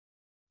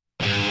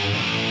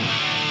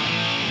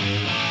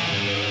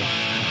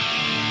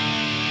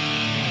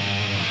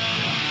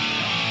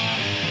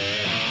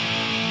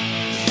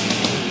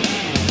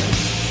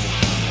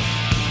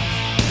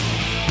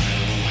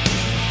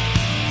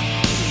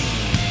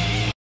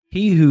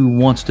He who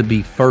wants to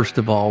be first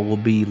of all will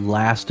be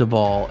last of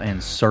all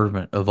and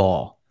servant of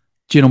all.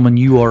 Gentlemen,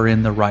 you are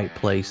in the right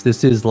place.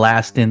 This is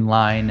Last in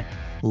Line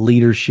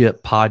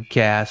Leadership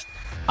Podcast.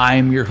 I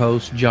am your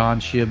host, John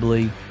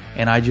Shibley,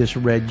 and I just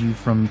read you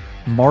from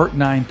Mark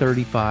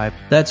 9:35.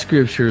 That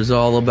scripture is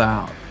all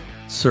about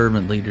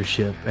servant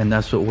leadership, and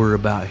that's what we're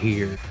about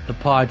here. The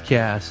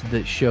podcast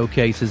that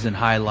showcases and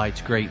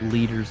highlights great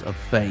leaders of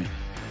faith,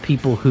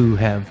 people who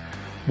have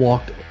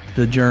walked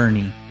the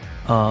journey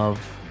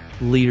of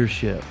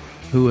leadership,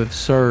 who have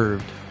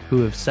served,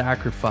 who have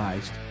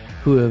sacrificed,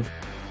 who have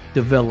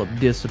developed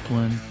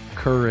discipline,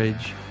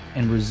 courage,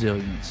 and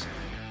resilience.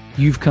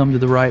 You've come to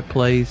the right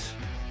place.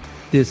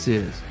 This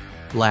is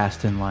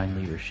Last in Line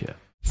Leadership.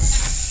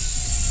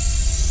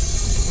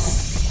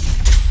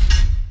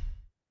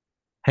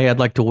 Hey, I'd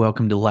like to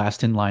welcome to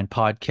Last in Line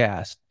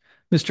podcast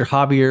Mr.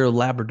 Javier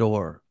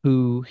Labrador,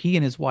 who he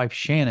and his wife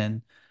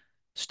Shannon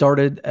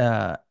started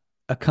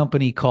a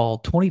company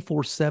called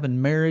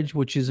 24/7 Marriage,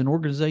 which is an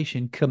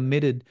organization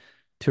committed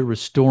to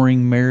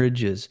restoring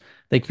marriages.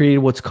 They created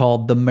what's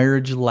called the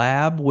Marriage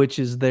Lab, which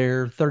is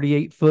their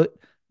 38-foot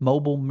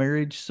mobile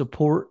marriage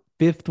support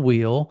fifth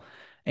wheel.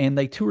 And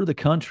they tour the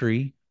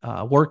country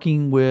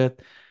working with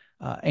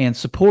and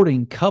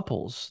supporting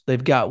couples.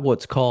 They've got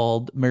what's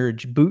called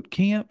marriage boot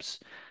camps.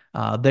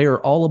 They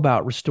are all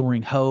about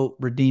restoring hope,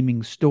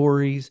 redeeming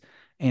stories,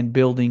 and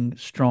building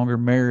stronger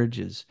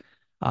marriages.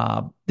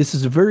 This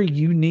is a very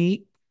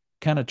unique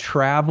kind of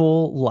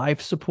travel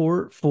life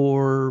support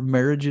for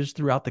marriages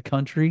throughout the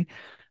country.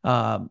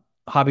 Uh,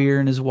 Javier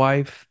and his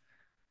wife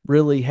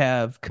really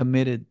have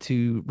committed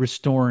to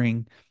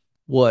restoring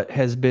what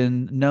has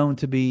been known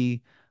to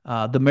be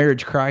the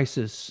marriage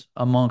crisis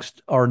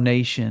amongst our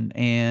nation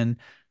and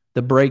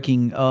the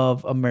breaking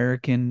of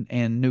American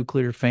and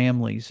nuclear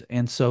families.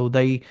 And so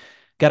they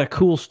got a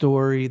cool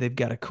story. They've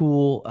got a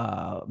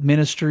cool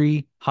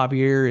ministry.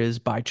 Javier is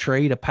by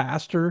trade a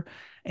pastor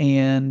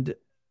and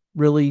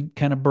really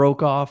kind of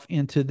broke off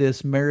into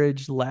this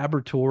marriage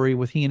laboratory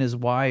with he and his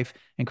wife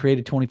and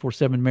created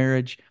 24/7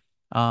 Marriage.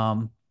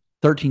 Um,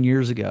 13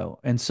 years ago.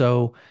 And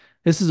so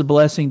this is a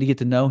blessing to get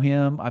to know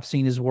him. I've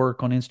seen his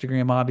work on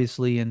Instagram,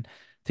 obviously, and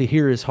to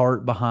hear his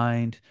heart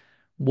behind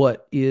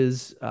what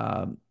is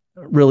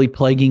really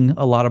plaguing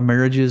a lot of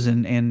marriages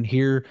and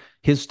hear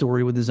his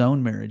story with his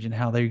own marriage and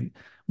how they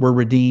were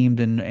redeemed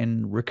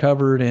and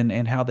recovered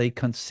and how they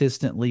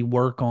consistently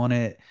work on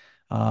it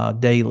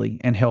daily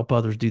and help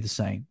others do the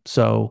same.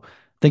 So I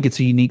think it's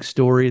a unique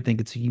story. I think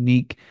it's a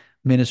unique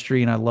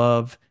ministry, and I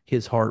love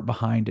his heart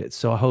behind it.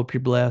 So I hope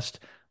you're blessed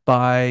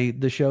by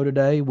the show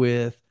today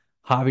with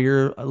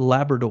Javier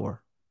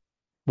Labrador.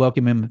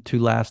 Welcome him to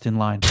Last in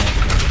Line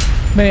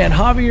podcast. Man,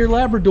 Javier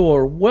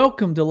Labrador,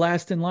 welcome to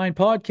Last in Line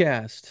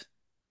podcast.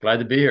 Glad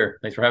to be here.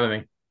 Thanks for having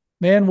me.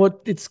 Man,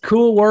 what it's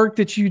cool work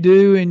that you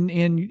do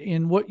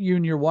in what you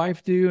and your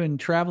wife do and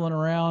traveling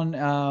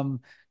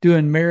around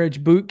doing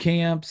marriage boot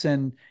camps,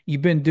 and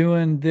you've been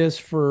doing this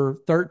for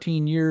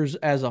 13 years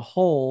as a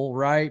whole,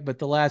 right? But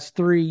the last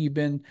 3 you've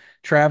been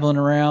traveling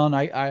around.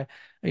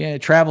 Yeah,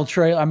 travel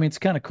trail. I mean, it's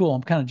kind of cool.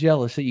 I'm kind of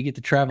jealous that you get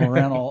to travel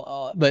around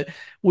but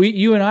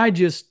you and I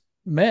just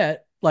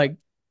met like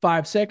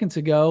 5 seconds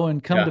ago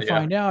and come Yeah, to yeah,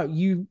 find out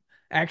you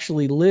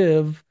actually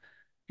live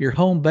your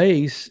home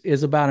base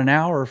is about an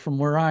hour from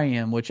where I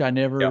am, which I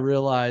never yeah.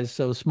 realized.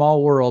 So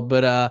small world,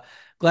 but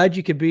glad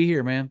you could be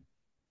here, man.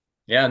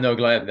 Yeah, no,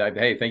 glad.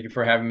 Hey, thank you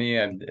for having me,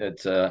 and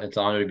it's an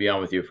honor to be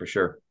on with you for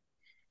sure.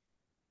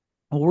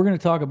 Well, we're going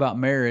to talk about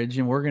marriage,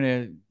 and we're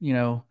going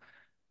to,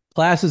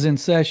 classes in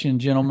session,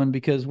 gentlemen,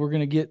 because we're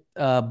going to get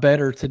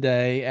better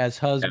today as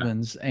Yeah,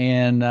 husbands.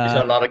 And you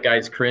said a lot of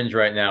guys cringe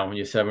right now when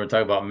you said we're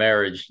talking about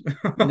marriage.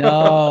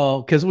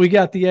 no, because we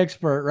got the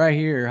expert right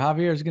here.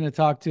 Javier is going to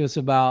talk to us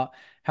about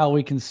how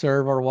we can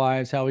serve our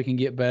wives, how we can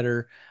get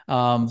better.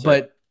 That's it.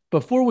 But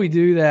before we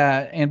do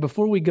that, and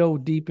before we go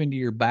deep into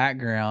your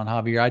background,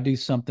 Javier, I do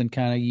something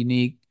kind of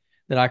unique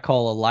that I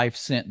call a life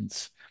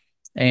sentence.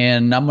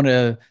 And I'm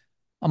gonna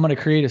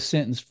create a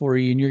sentence for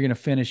you, and you're gonna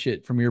finish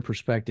it from your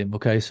perspective.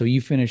 Okay, so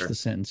you finish the Sure,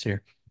 sentence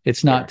here.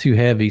 It's not sure. too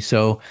heavy,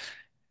 so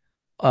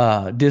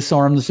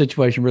disarm the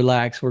situation,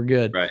 relax, we're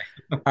good. Right.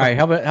 All right,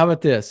 how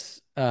about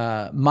this?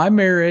 My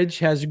marriage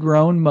has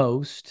grown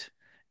most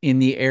in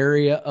the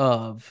area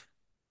of.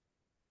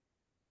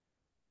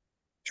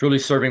 Truly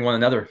serving one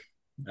another.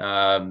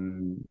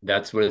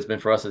 That's what it's been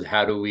for us is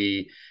how do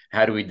we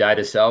die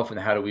to self and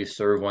how do we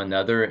serve one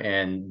another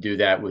and do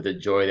that with the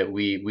joy that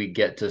we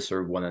get to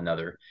serve one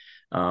another.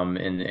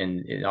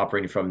 And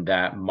operating from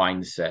that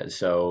mindset.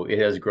 So it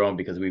has grown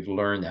because we've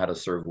learned how to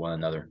serve one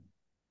another.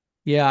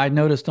 Yeah, I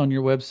noticed on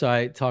your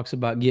website it talks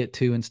about get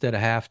to instead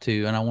of have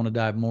to, and I want to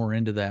dive more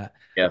into that.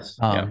 Yes.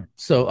 Yeah.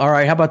 So all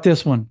right, how about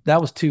this one?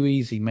 That was too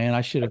easy, man. I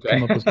should have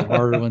come Okay. up with some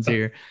harder ones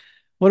here.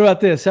 What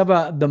about this? How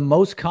about the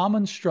most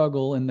common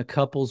struggle in the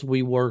couples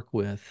we work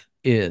with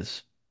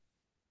is?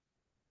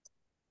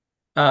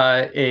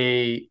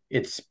 A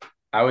it's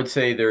I would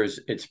say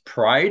it's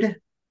pride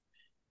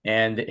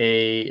and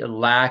a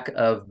lack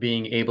of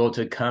being able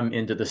to come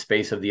into the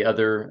space of the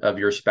other of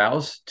your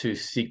spouse to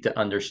seek to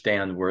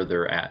understand where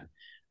they're at.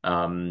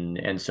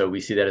 And so we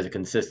see that as a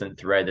consistent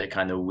thread that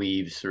kind of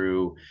weaves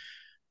through,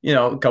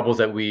 couples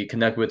that we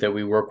connect with, that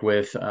we work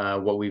with,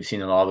 what we've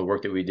seen in all the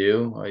work that we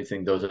do. I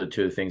think those are the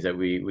two things that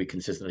we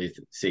consistently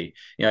see.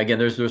 Again,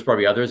 there's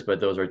probably others, but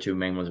those are two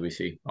main ones we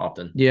see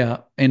often. Yeah.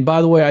 And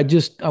by the way,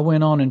 I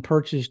went on and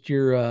purchased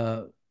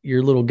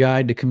your little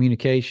guide to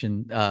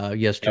communication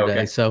yesterday.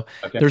 Okay. So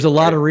Okay. there's a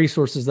lot Great. of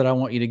resources that I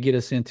want you to get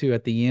us into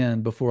at the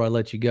end before I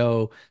let you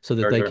go so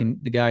that Sure, sure.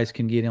 the guys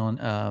can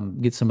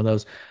get some of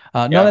those.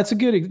 No, Yeah. that's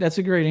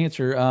a great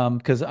answer.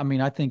 Because I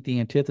mean, I think the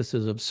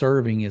antithesis of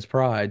serving is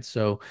pride.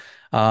 So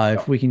Yeah.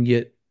 if we can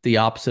get the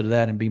opposite of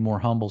that and be more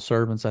humble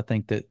servants, I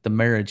think that the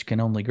marriage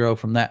can only grow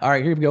from that. All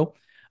right, here we go.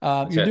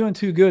 That's You're it. doing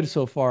too good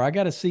so far. I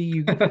got to see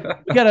you.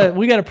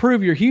 We gotta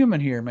prove you're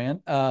human here,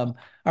 man. All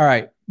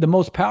right. The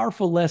most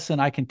powerful lesson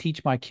I can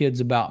teach my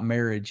kids about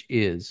marriage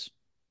is,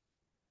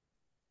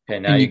 Okay,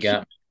 now and you you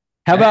can't,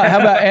 got how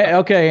me. about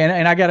okay,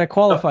 and I gotta So,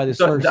 qualify this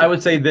so first. I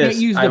would say Can't this.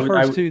 use the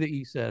first two that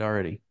you said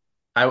already.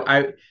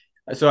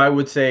 So I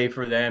would say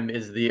for them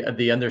is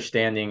the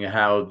understanding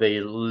how they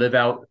live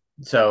out,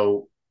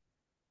 so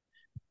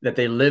that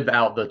they live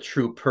out the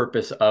true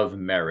purpose of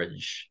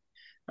marriage.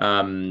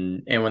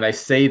 And when I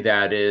say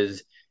that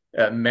is,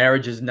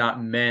 marriage is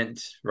not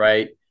meant,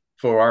 right,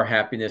 for our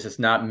happiness. It's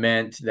not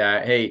meant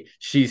that, hey,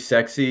 she's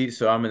sexy,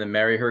 so I'm going to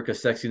marry her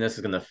because sexiness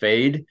is going to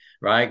fade,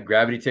 right?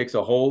 Gravity takes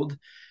a hold.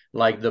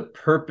 Like the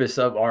purpose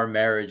of our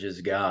marriage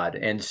is God.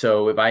 And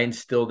so if I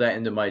instill that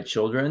into my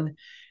children,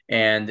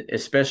 and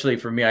especially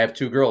for me, I have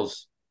two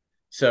girls.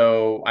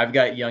 So I've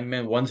got young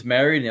men, one's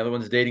married and the other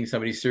one's dating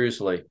somebody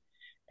seriously.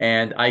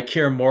 And I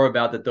care more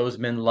about that those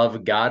men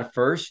love God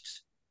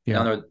first, Yeah,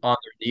 on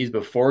their knees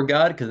before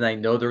God, because I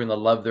know they're going to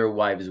love their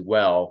wives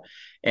well.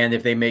 And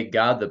if they make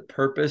God the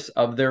purpose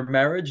of their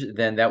marriage,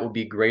 then that will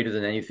be greater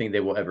than anything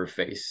they will ever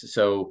face.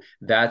 So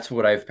that's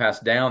what I've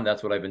passed down.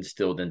 That's what I've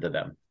instilled into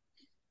them.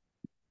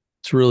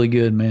 it's really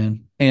good,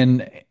 man.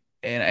 And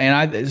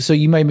I so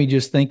you made me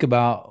just think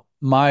about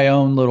my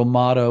own little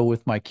motto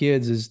with my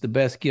kids is the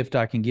best gift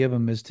I can give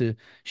them is to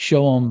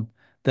show them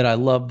that I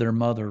love their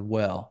mother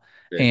well.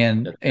 Good.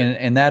 That's good.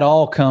 And that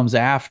all comes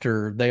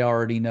after they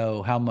already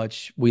know how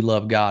much we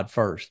love God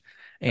first.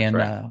 That's And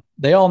right.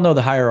 they all know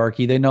the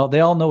hierarchy. They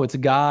all know it's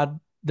God,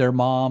 their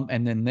mom,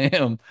 and then them.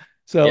 Yeah.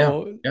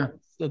 So Yeah.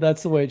 so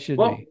that's the way it should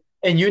Well, be.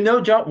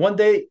 and John, one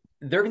day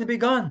they're going to be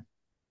gone.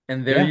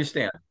 And there Yeah, you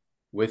stand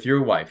with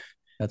your wife,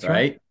 that's right.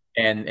 right?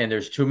 And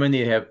there's too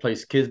many that have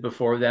placed kids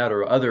before that,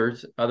 or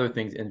other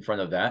things in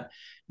front of that.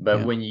 But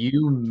Yeah. when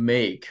you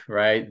make,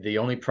 right, the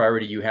only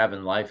priority you have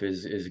in life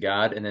is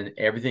God, and then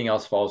everything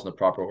else falls in the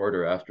proper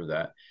order after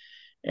that.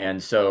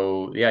 And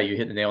so, yeah, you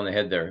hit the nail on the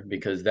head there,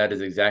 because that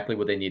is exactly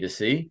what they need to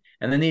see.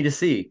 And they need to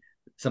see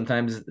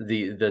sometimes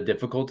the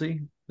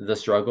difficulty, the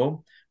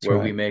struggle That's where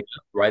we right. make,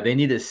 right? They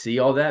need to see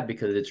all that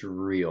because it's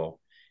real.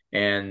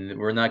 And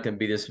we're not going to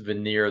be this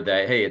veneer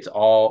that, hey, it's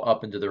all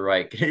up and to the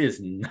right. It is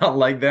not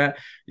like that.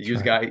 That's You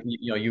right. guys,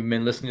 you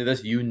men listening to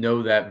this, you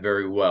know that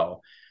very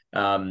well.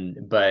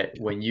 But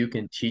when you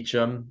can teach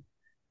them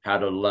how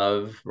to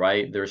love,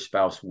 right, their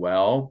spouse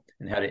well,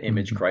 and how to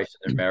image Mhm. Christ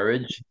in their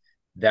marriage,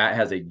 that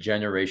has a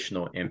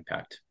generational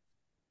impact.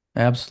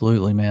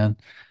 Absolutely, man.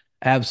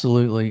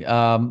 Absolutely.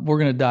 We're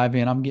going to dive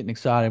in. I'm getting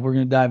excited. We're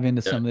going to dive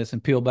into Yeah. some of this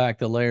and peel back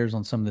the layers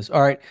on some of this. All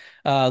right.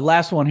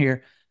 Last one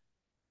here.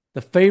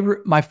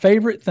 My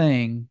favorite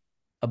thing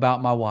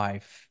about my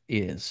wife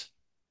is,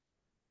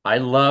 I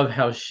love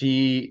how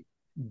she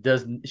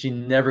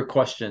never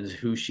questions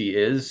who she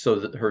is. So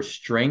that her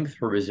strength,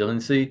 her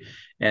resiliency,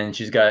 and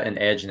she's got an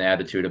edge and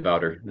attitude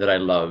about her that I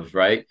love,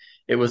 right?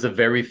 It was the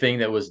very thing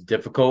that was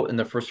difficult in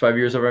the first 5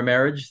 years of our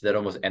marriage that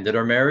almost ended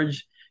our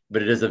marriage,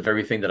 but it is the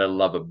very thing that I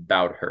love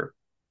about her.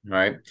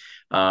 Right.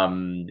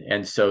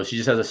 And so she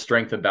just has a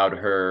strength about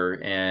her,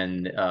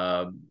 and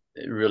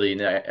really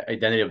an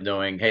identity of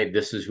knowing, hey,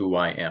 this is who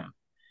I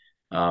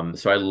am.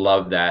 So I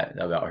love that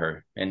about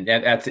her, and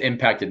that's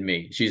impacted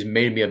me. She's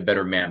made me a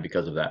better man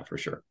because of that, for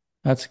sure.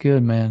 that's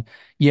good, man.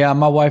 Yeah,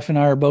 my wife and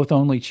I are both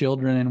only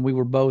children, and we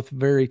were both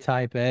very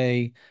type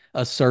A,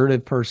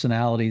 assertive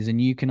personalities. And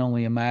you can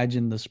only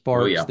imagine the Oh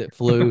sparks yeah, that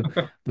flew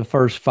the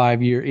first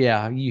 5 years.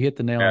 Yeah, you hit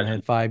the nail on the head.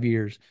 imagine. 5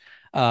 years.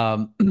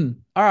 Um,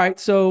 all right.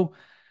 So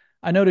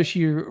I notice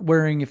you're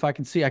wearing, if I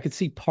can see, I could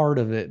see part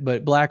of it,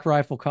 but Black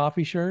Rifle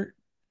coffee shirt.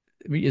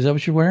 Is that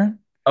what you're wearing?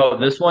 Oh,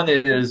 this one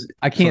is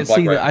I this one's can't Black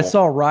see that. I Rifle.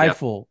 saw Yeah,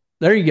 Rifle.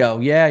 There you go.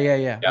 Yeah, yeah,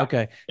 yeah. yeah,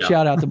 Okay. yeah.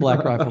 Shout out to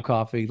Black Rifle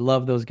Coffee.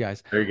 Love those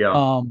guys. There you go.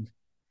 Um,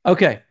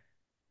 okay.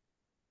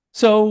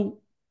 So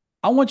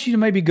I want you to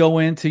maybe go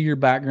into your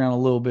background a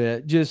little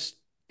bit, just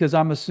because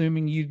I'm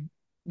assuming you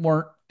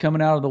weren't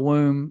coming out of the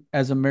womb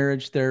as a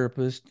marriage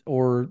therapist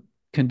or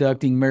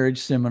conducting marriage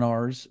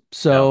seminars. No.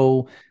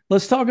 So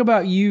let's talk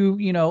about you,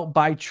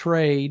 by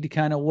trade,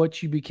 kind of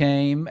what you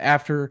became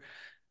after,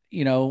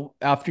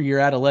 after your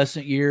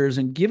adolescent years,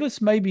 and give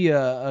us maybe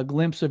a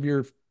glimpse of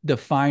your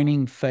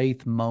defining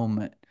faith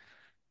moment.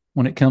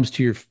 when it comes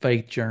to your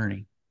faith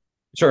journey?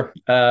 Sure.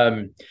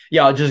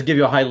 Yeah, I'll just give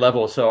you a high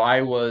level. So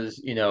I was,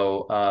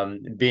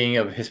 being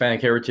of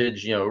Hispanic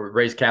heritage,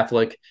 raised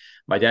Catholic.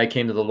 My dad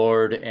came to the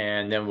Lord,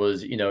 and then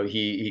was,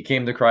 he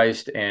came to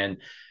Christ and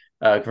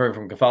converted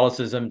from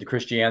Catholicism to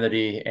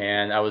Christianity.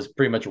 And I was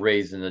pretty much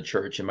raised in the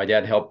church. And my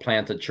dad helped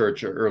plant the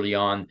church early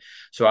on.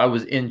 So I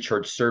was in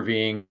church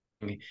serving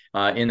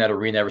in that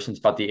arena ever since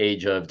about the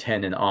age of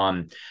 10 and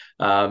on.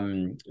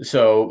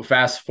 So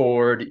fast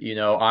forward,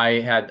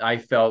 I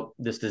felt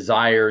this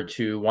desire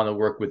to want to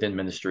work within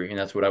ministry, and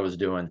that's what I was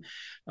doing,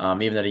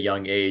 even at a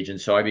young age. And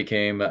so I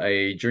became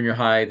a junior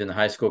high, then a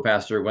high school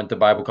pastor, went to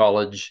Bible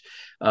college,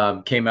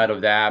 came out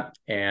of that,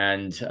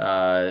 and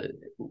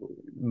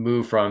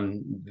moved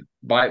from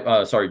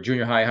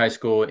junior high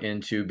school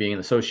into being an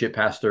associate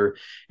pastor.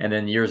 And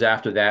then years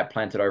after that,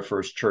 planted our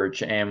first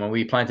church. And when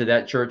we planted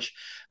that church,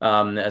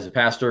 as a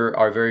pastor,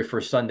 our very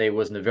first Sunday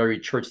was in the very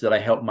church that I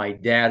helped my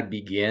dad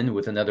begin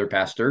with another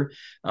pastor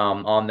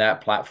on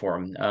that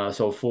platform.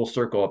 So full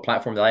circle, a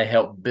platform that I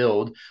helped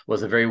build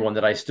was the very one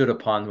that I stood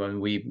upon when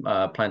we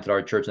planted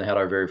our church and had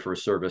our very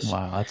first service.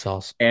 Wow, that's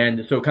awesome.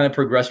 And so kind of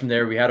progressed from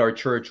there. We had our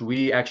church.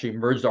 We actually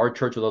merged our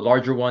church with a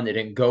larger one. It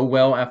didn't go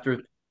well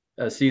after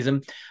a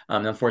season.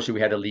 Unfortunately,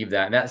 we had to leave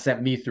that. And that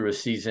sent me through a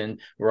season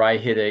where I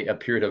hit a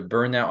period of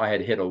burnout. I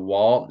had hit a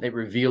wall. It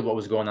revealed what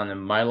was going on in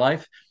my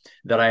life,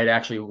 that I had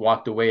actually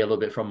walked away a little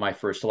bit from my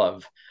first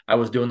love. I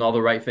was doing all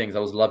the right things. I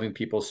was loving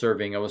people,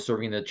 serving. I was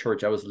serving in the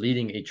church. I was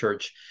leading a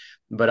church,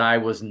 but I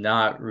was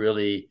not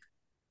really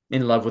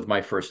in love with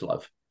my first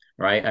love.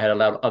 Right. I had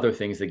allowed other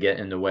things to get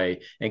in the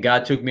way. And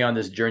God took me on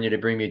this journey to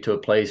bring me to a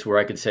place where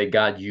I could say,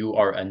 God, you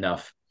are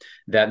enough.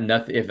 That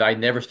nothing, if I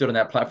never stood on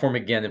that platform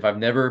again, if I've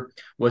never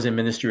was in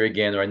ministry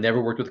again, or I never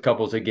worked with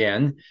couples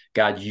again,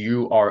 God,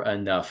 you are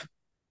enough.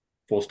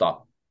 Full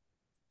stop.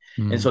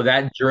 And Mm. so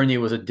that journey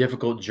was a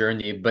difficult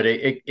journey, but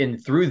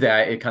and through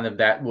that,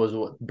 that was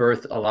what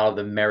birthed a lot of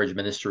the marriage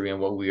ministry and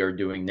what we are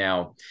doing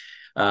now.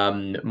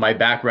 My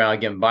background,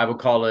 again, Bible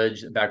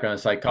college, background in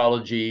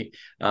psychology,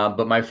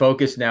 but my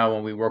focus now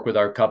when we work with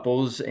our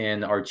couples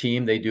and our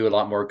team, they do a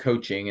lot more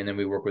coaching, and then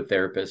we work with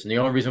therapists. And the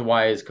only reason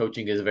why is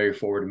coaching is very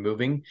forward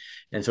moving,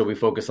 and so we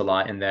focus a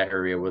lot in that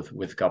area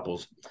with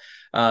couples.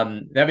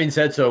 That being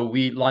said, so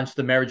we launched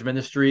the marriage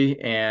ministry,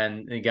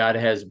 and God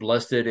has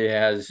blessed it. It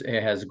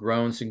has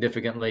grown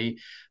significantly.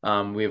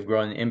 We have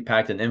grown in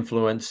impact and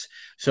influence.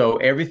 So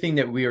everything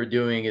that we are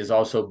doing is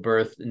also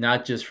birthed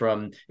not just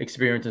from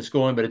experience in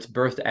schooling, but it's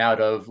birthed out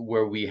of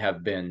where we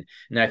have been.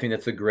 And I think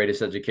that's the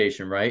greatest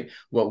education, right?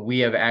 What we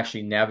have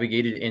actually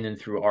navigated in and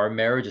through our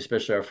marriage,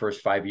 especially our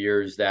first 5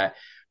 years, that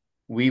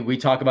we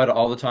talk about it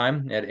all the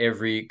time at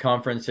every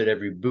conference, at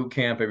every boot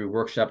camp, every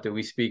workshop that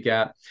we speak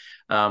at.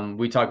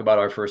 We talk about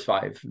our first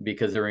five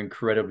because they're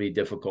incredibly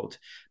difficult.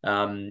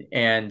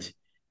 And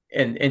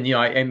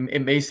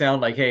it may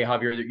sound like, hey,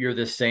 Javier, you're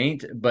the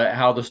saint, but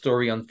how the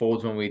story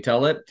unfolds when we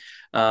tell it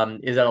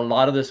is that a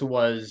lot of this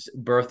was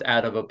birthed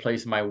out of a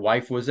place my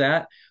wife was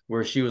at,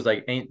 where she was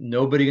like, ain't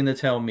nobody gonna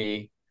tell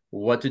me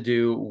what to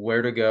do,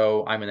 where to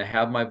go. I'm gonna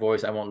have my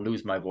voice. I won't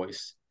lose my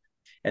voice.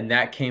 And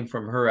that came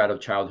from her out of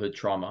childhood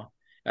trauma,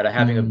 out of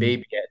having a Mm.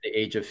 baby at the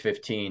age of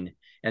 15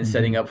 and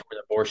setting Hmm. up for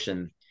an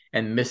abortion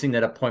and missing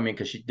that appointment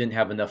because she didn't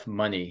have enough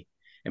money.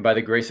 And by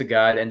the grace of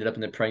God, ended up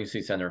in the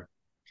pregnancy center.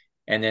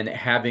 And then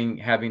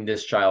having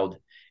this child.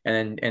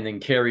 And then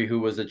Carrie, who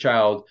was a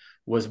child,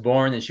 was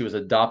born, and she was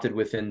adopted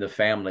within the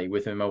family,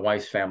 within my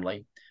wife's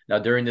family. Now,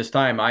 during this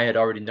time, I had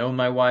already known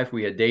my wife.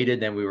 We had dated,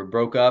 then we were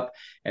broke up.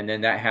 And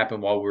then that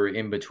happened while we were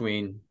in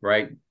between,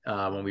 right?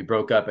 When we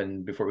broke up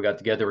and before we got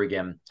together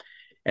again.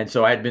 And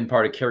so I had been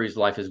part of Carrie's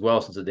life as well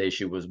since the day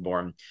she was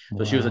born.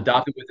 So she was Wow.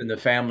 adopted within the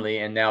family,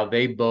 and now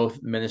they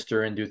both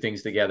minister and do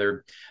things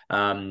together.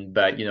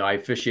 But I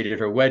officiated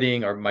her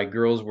wedding, or my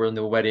girls were in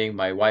the wedding.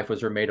 My wife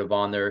was her maid of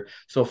honor.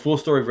 So full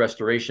story of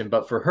restoration.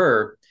 But for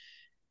her,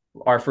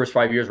 our first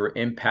 5 years were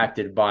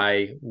impacted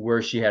by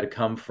where she had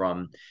come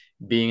from,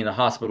 being in the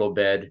hospital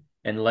bed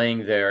and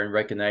laying there and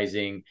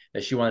recognizing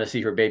that she wanted to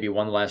see her baby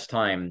one last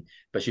time,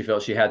 but she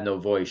felt she had no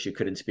voice. She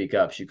couldn't speak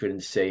up. She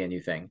couldn't say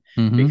anything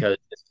Hmm. because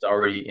it's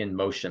already in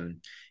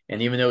motion.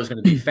 And even though it was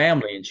going to be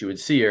family and she would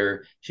see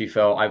her, she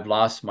felt, I've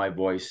lost my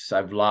voice.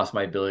 I've lost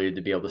my ability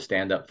to be able to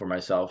stand up for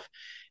myself.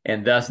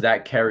 And thus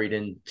that carried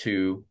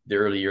into the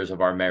early years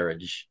of our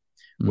marriage,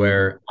 Hmm.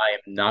 where I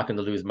am not going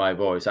to lose my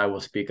voice. I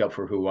will speak up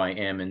for who I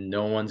am, and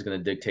no one's going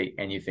to dictate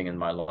anything in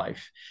my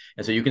life.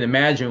 And so you can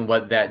imagine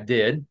what that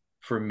did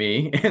for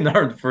me in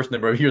our first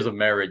number of years of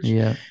marriage.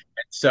 Yeah.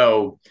 And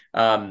so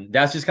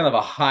that's just kind of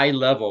a high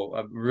level,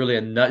 of really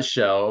a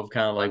nutshell of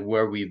kind of like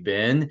where we've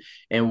been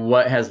and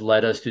what has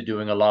led us to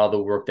doing a lot of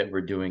the work that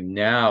we're doing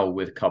now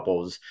with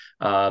couples,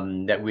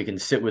 that we can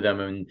sit with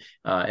them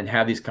and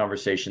have these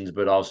conversations,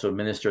 but also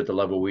minister at the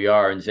level we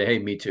are and say, hey,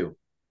 me too.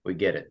 We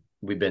get it.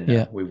 We've been Yeah.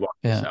 there. We've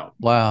walked this Yeah. out.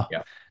 Wow.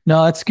 Yeah.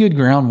 No, that's good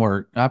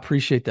groundwork. I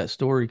appreciate that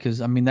story because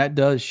I mean that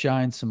does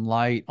shine some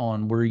light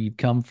on where you've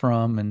come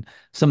from and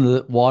some of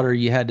the water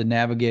you had to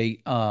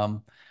navigate.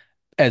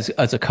 as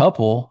a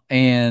couple,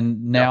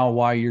 and Yep. now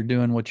why you're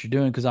doing what you're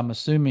doing, because I'm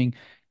assuming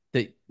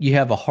that you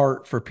have a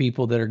heart for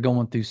people that are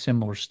going through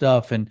similar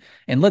stuff. And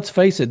let's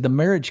face it, the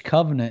marriage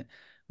covenant,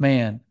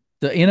 man,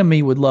 the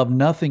enemy would love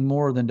nothing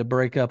more than to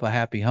break up a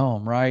happy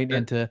home, right?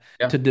 And Yeah. to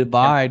Yeah.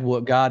 divide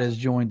what God has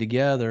joined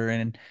together.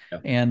 Yeah.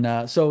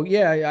 And so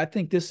yeah, I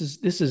think this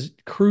is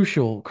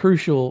crucial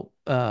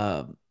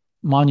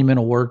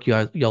monumental work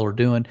y'all are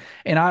doing.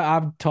 And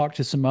I've talked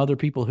to some other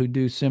people who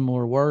do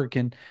similar work,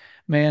 and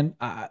man,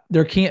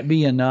 there can't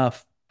be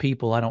enough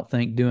people, I don't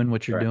think, doing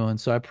what you're Right. doing.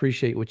 So I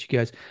appreciate what you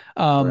guys.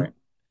 Um, Right.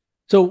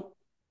 so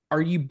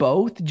are you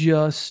both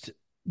just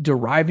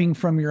deriving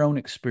from your own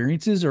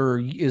experiences, or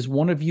is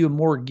one of you a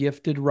more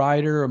gifted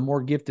writer, a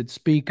more gifted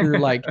speaker?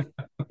 Like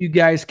you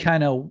guys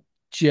kind of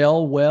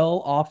gel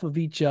well off of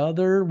each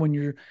other when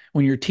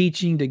you're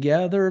teaching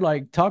together?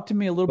 Like talk to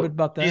me a little bit Well,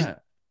 about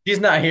that. he's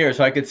not here,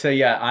 so I could say,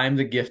 yeah, I'm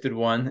the gifted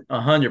one,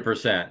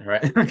 100%,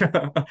 right? I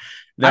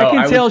No, can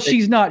I would tell say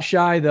she's not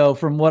shy though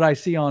from what I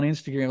see on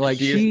Instagram. Like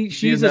she is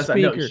she's a not.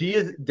 No, speaker. she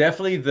is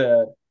definitely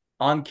the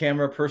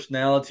on-camera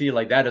personality.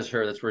 Like that is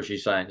her. That's where she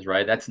shines,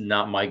 right? That's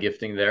not my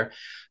gifting there.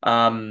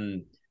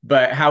 Um,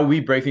 but how we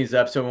break things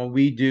up. So when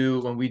we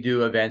do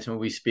events, when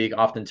we speak,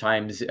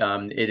 oftentimes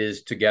it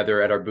is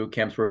together at our boot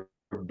camps where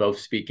we're both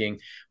speaking.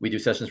 We do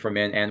sessions for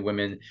men and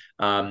women.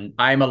 I'm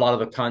a lot of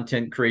the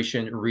content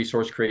creation,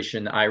 resource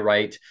creation. I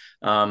write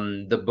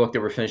the book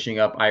that we're finishing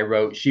up. I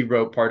wrote. She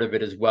wrote part of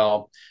it as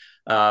well.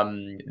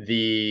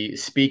 The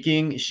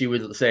speaking, she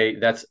would say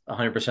that's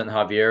 100%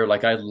 Javier.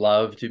 Like I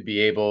love to be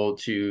able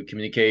to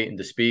communicate and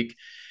to speak.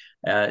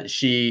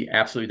 She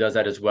absolutely does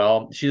that as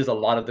well. She does a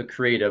lot of the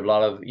creative, a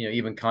lot of,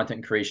 even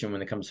content creation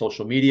when it comes to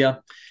social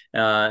media.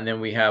 And then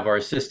we have our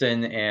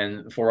assistant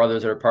and four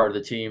others that are part of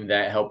the team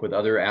that help with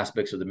other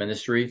aspects of the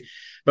ministry.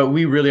 But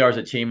we really are as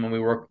a team when we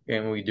work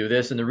and when we do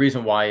this. And the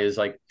reason why is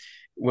like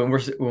when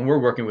we're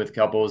working with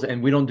couples,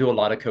 and we don't do a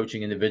lot of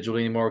coaching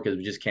individually anymore because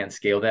we just can't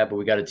scale that, but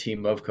we got a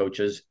team of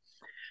coaches.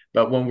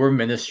 But when we're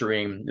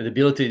ministering, the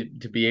ability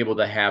to be able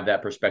to have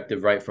that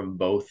perspective, right, from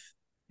both,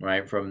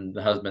 right, from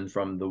the husband,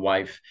 from the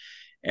wife,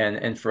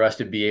 and for us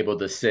to be able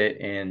to sit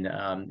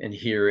and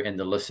hear and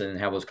to listen and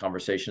have those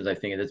conversations, I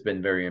think it's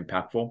been very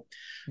impactful.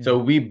 So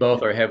Yeah. we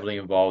both are heavily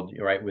involved,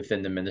 right,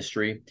 within the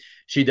ministry.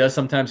 She does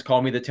sometimes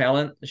call me the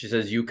talent. She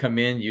says, "You come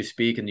in, you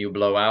speak, and you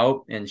blow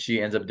out," and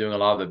she ends up doing a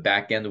lot of the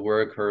back end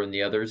work, her and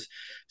the others.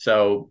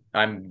 So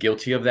I'm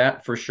guilty of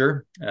that for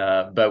sure.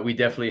 But we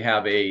definitely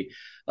have a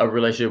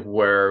relationship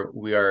where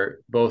we are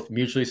both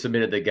mutually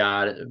submitted to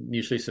God,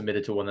 mutually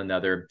submitted to one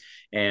another,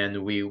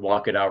 and we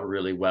walk it out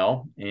really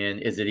well. And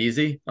is it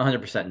easy?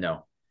 100%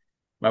 no.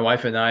 My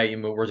wife and I,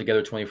 we're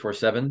together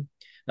 24/7.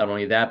 Not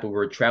only that, but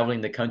we're traveling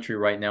the country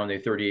right now in a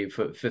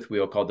 38-foot fifth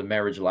wheel called the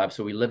Marriage Lab.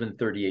 So we live in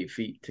 38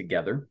 feet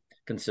together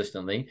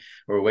consistently.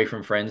 We're away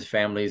from friends,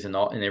 families, and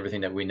all and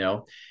everything that we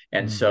know.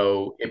 And Mhm.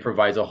 so it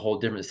provides a whole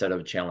different set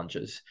of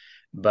challenges.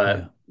 But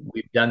Yeah.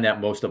 we've done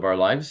that most of our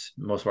lives,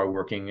 most of our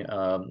working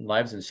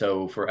lives. And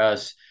so for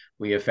us,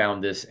 we have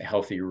found this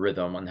healthy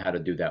rhythm on how to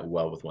do that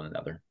well with one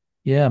another.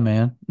 Yeah,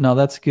 man. No,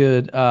 that's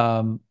good.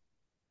 And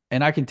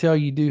I can tell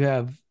you do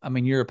have, I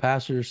mean, you're a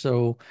pastor,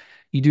 so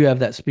you do have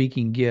that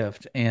speaking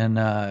gift, and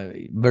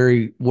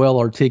very well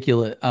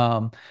articulate.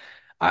 I,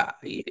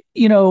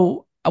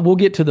 we'll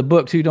get to the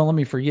book too. Don't let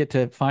me forget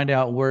to find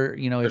out where, For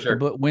if the sure.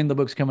 book, when the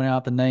book's coming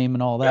out, the name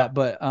and all Yeah. that.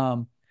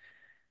 But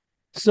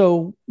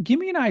so give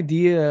me an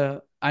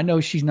idea. I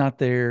know she's not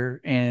there,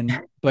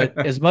 but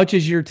as much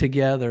as you're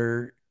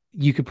together,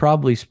 you could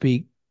probably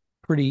speak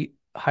pretty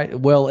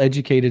well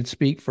educated,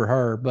 speak for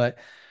her. But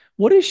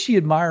what does she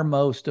admire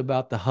most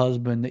about the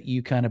husband that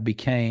you kind of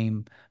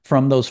became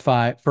from those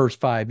first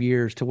 5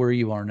 years to where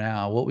you are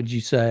now? What would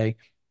you say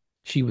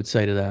she would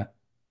say to that?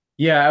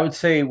 Yeah, I would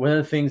say one of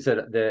the things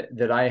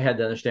that I had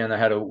to understand, I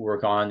had to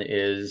work on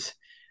is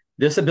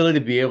this ability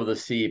to be able to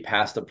see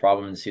past the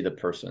problem and see the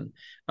person.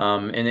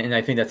 And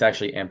I think that's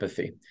actually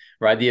empathy,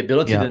 right? The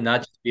ability Yeah. to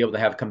not just be able to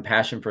have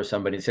compassion for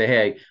somebody and say,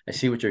 "Hey, I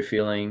see what you're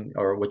feeling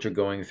or what you're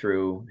going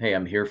through. Hey,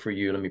 I'm here for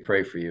you. Let me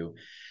pray for you."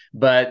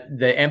 But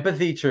the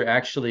empathy to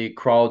actually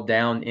crawl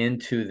down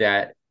into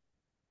that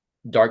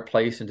dark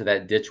place, into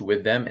that ditch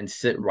with them and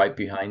sit right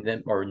behind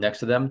them or next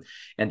to them,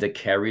 and to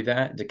carry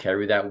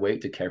that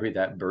weight, to carry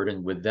that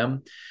burden with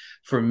them.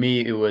 For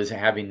me, it was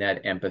having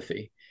that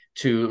empathy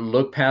to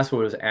look past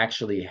what was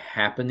actually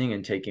happening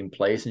and taking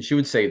place. And she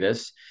would say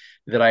this,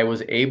 that I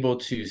was able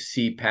to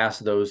see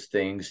past those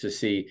things, to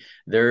see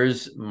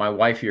there's my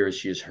wife here,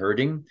 she is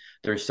hurting.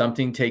 There's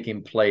something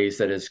taking place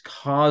that is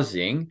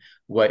causing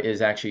what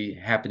is actually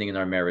happening in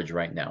our marriage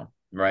right now.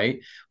 Right.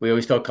 We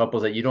always tell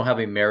couples that you don't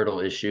have a marital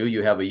issue.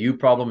 You have a you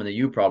problem and a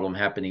you problem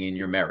happening in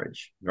your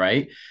marriage.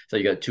 Right. So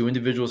you got two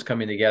individuals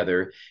coming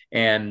together.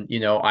 And,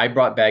 I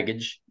brought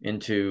baggage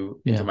into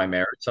Yeah. my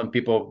marriage. Some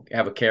people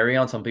have a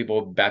carry-on, some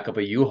people back up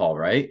a U-Haul,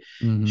 right?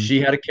 Hmm. She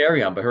had a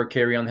carry-on, but her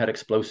carry-on had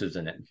explosives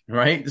in it.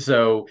 Right.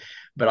 So,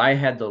 but I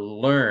had to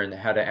learn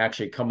how to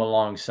actually come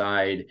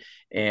alongside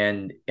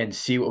and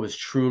see what was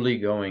truly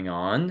going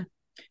on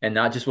and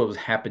not just what was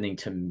happening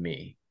to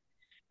me.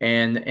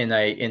 And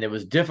it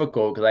was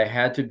difficult because I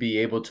had to be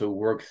able to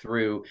work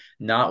through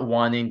not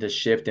wanting to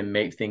shift and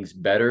make things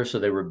better so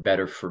they were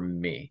better for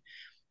me.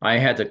 I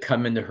had to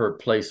come into her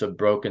place of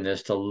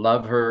brokenness to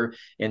love her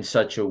in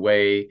such a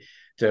way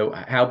to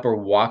help her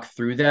walk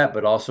through that,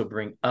 but also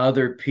bring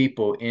other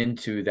people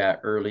into that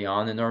early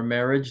on in our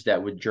marriage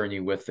that would journey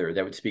with her,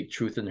 that would speak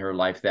truth in her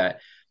life that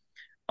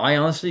I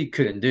honestly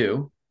couldn't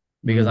do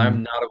because Mm-hmm.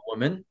 I'm not a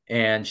woman,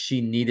 and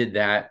she needed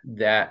that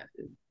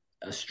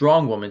a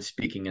strong woman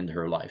speaking into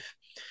her life.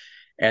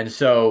 And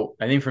so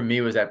I think for me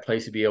it was that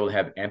place to be able to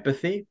have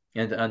empathy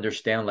and to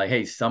understand, like,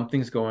 hey,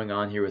 something's going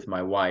on here with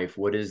my wife.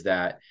 What is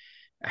that?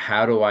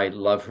 How do I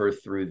love her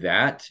through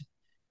that?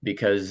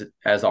 Because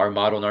as our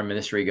model in our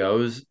ministry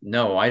goes,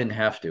 no, I didn't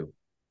have to.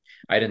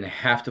 I didn't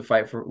have to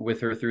fight with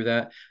her through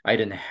that. I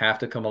didn't have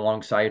to come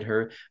alongside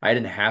her. I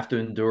didn't have to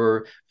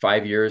endure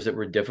 5 years that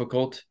were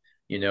difficult.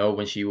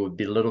 When she would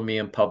belittle me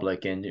in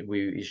public and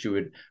she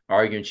would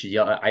argue and she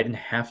yell. I didn't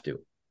have to,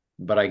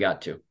 but I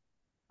got to.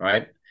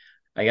 Right?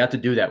 I got to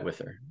do that with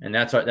her, and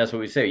that's what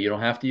we say. You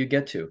don't have to, you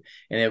get to.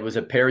 And it was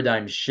a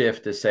paradigm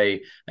shift to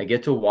say I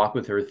get to walk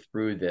with her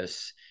through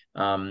this,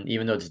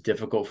 even though it's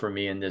difficult for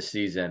me in this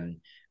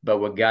season. But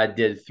what God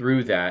did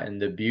through that,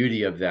 and the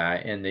beauty of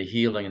that, and the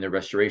healing and the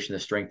restoration, the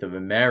strength of a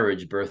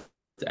marriage birthed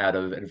out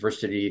of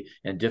adversity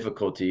and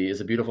difficulty,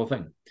 is a beautiful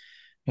thing.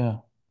 Yeah.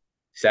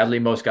 Sadly,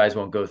 most guys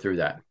won't go through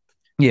that.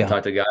 I Yeah.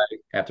 talked to guy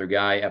after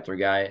guy after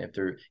guy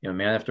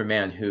man after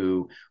man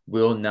who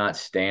will not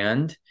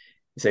stand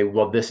and say,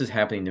 "Well, this is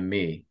happening to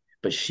me,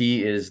 but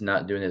she is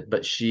not doing it."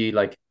 But she,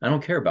 like, I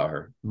don't care about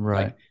her.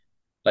 Right.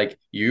 Like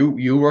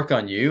you work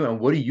on you, and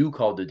what are you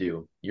called to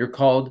do? You're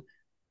called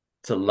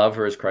to love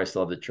her as Christ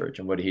loved the church.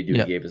 And what did he do? He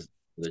Yeah. gave us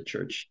the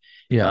church.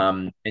 Yeah.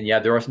 And yeah,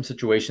 there are some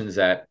situations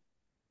that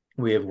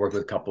we have worked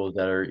with couples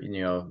that are,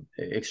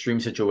 extreme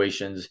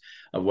situations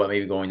of what may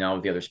be going on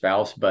with the other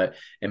spouse. But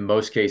in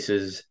most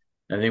cases,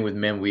 I think with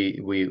men, we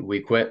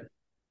quit.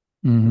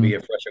 We Mm-hmm.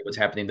 get frustrated what's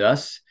happening to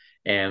us,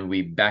 and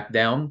we back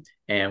down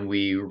and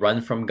we run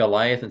from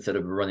Goliath instead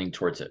of running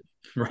towards it.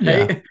 Yeah.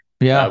 Right?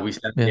 Yeah. We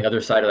stand on the Yeah. other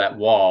side of that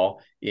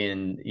wall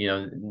in,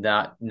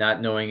 not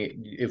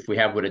knowing if we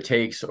have what it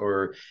takes,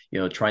 or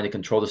trying to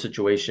control the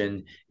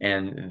situation,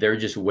 and they're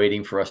just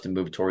waiting for us to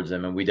move towards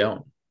them, and we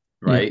don't.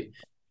 Yeah. Right?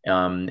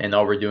 And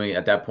all we're doing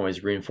at that point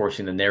is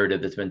reinforcing the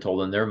narrative that's been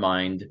told in their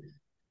mind,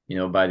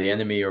 by the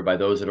enemy or by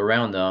those that are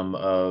around them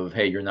of,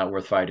 hey, you're not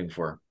worth fighting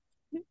for.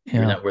 You're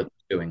Yeah. not worth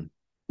doing. And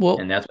Well,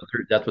 that's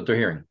what they're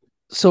hearing.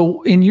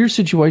 so in your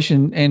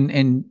situation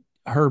and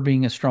her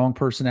being a strong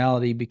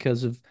personality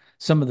because of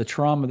some of the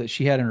trauma that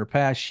she had in her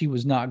past, she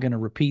was not going to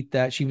repeat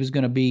that. She was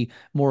going to be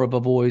more of a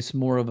voice,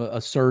 more of a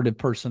assertive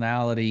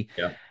personality.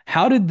 Yeah.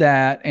 How did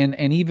that and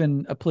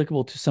even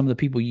applicable to some of the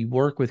people you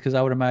work with, because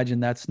I would imagine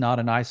that's not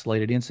an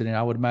isolated incident.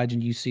 I would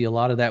imagine you see a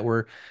lot of that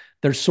where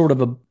there's sort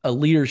of a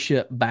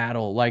leadership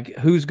battle, like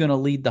who's going to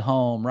lead the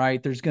home,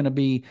 right? There's going to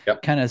be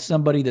Yep. kind of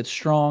somebody that's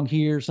strong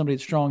here, somebody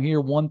that's strong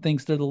here. One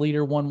thinks they're the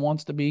leader, one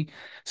wants to be.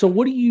 So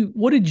what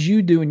did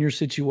you do in your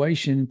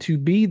situation to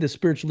be the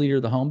spiritual leader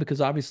of the home?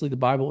 Because obviously the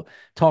Bible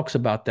talks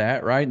about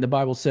that, right? And the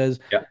Bible says,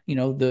 Yeah.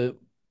 the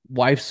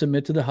wife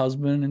submit to the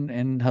husband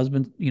and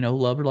husband,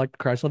 love her like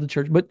Christ loved the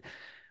church. But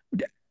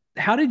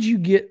how did you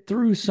get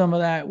through some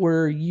of that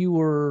where you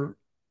were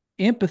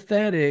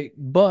empathetic,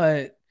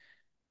 but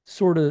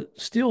sort of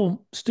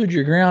still stood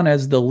your ground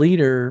as the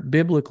leader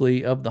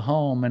biblically of the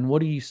home? And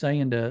what are you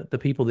saying to the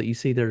people that you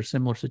see that are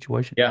similar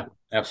situation? Yeah,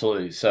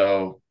 absolutely.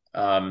 So,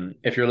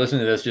 if you're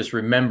listening to this, just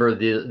remember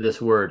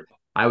this word.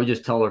 I would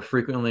just tell her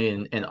frequently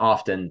and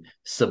often,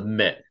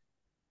 submit.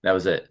 That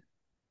was it.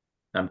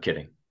 I'm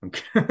kidding.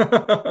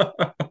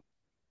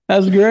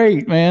 That's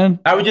great, man.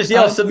 I would just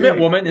yell, That's submit,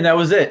 great. woman. And that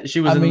was it. She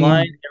I was in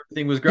line. mean,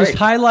 Everything was just great.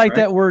 highlight Right.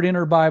 that word in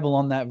her Bible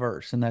on that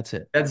verse, and that's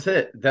it. That's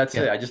it. That's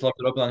Yeah. it. I just left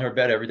it open on her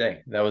bed every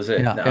day. That was it.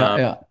 Yeah.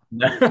 Yeah.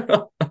 Yeah.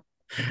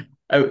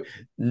 Oh,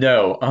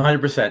 no,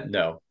 100%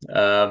 no.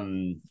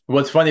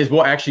 What's funny is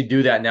we'll actually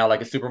do that now,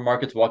 like at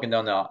supermarkets, walking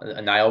down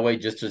an aisleway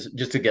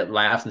just to get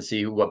laughs and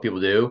see what people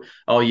do.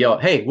 I'll yell,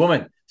 "Hey,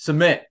 woman,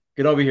 submit,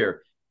 get over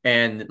here,"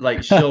 and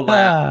like she'll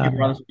laugh. People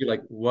around us will be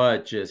like,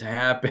 "What just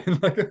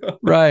happened?" Like,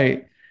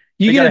 Right.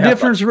 You they get a gotta have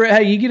fun. difference.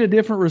 Hey, you get a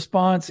different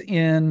response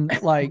in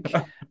like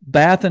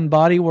Bath and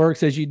Body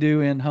Works as you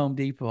do in Home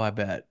Depot, I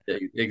bet.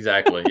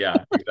 Exactly. Yeah.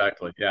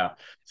 Exactly. Yeah.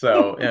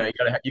 So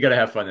you gotta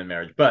have fun in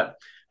marriage, but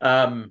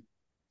um,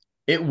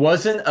 it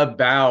wasn't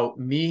about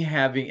me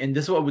having, and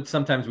this is what would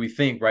sometimes we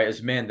think, right,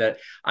 as men, that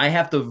I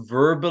have to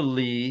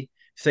verbally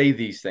say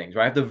these things,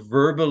 right? I have to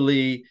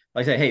verbally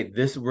like say, hey,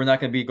 this, we're not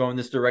going to be going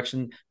this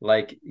direction.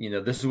 Like,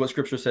 this is what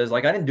scripture says.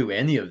 Like, I didn't do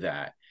any of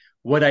that.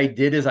 What I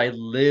did is I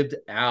lived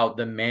out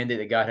the mandate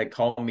that God had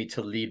called me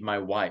to lead my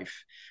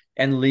wife.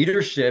 And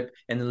leadership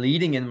and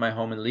leading in my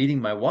home and leading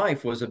my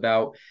wife was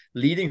about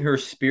leading her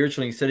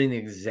spiritually and setting the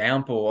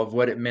example of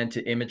what it meant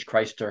to image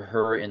Christ to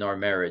her in our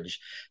marriage,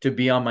 to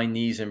be on my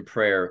knees in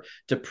prayer,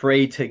 to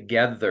pray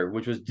together,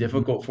 which was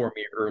difficult Mhm. for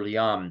me early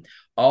on.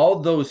 All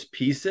those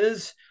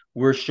pieces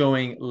were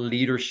showing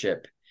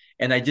leadership.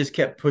 And I just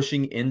kept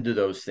pushing into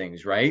those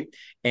things, right?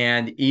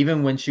 And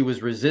even when she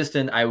was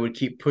resistant, I would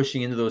keep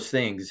pushing into those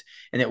things.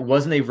 And it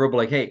wasn't a verbal,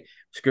 like, hey,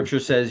 scripture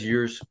says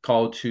you're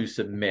called to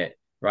submit,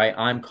 right?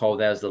 I'm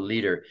called as the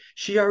leader.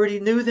 She already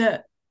knew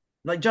that.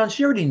 Like, John,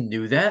 she already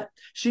knew that.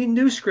 She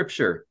knew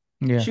scripture.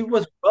 Yeah. She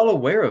was well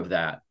aware of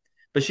that.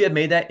 But she had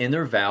made that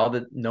inner vow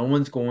that no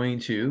one's going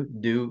to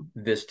do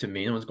this to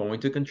me. No one's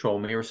going to control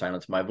me or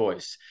silence my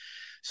voice.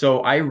 So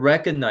I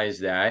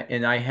recognized that,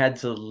 and I had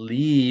to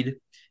lead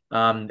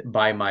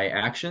by my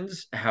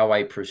actions, how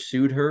I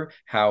pursued her,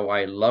 how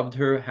I loved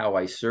her, how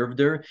I served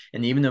her,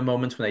 and even the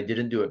moments when I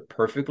didn't do it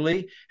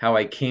perfectly, how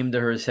I came to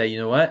her and say, you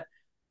know what?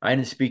 I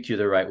didn't speak to you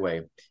the right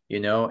way. You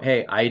know,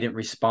 hey, I didn't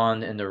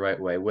respond in the right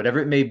way. Whatever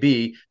it may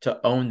be,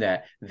 to own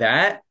that.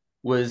 That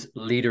was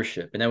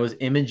leadership. And I was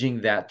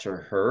imaging that to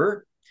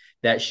her,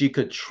 that she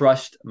could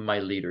trust my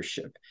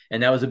leadership.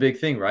 And that was a big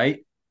thing,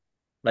 right?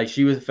 Like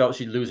she was felt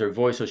she'd lose her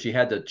voice, so she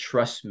had to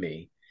trust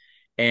me.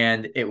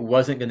 And it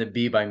wasn't going to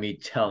be by me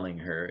telling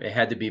her. It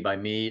had to be by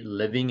me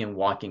living and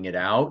walking it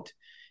out.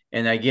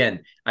 And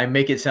again, I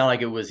make it sound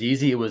like it was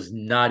easy. It was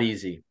not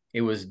easy.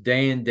 It was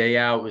day in, day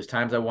out. It was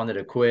times I wanted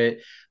to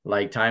quit,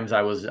 like times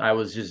I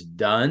was just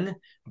done.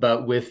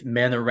 But with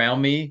men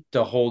around me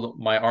to hold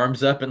my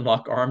arms up and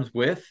lock arms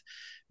with,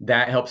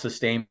 that helped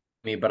sustain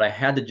me. But I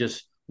had to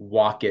just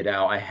walk it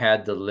out. I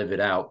had to live it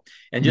out.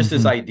 And just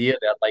this Hmm. idea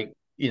that like,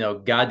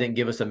 God didn't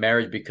give us a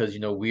marriage because,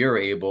 we are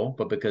able,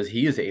 but because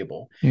he is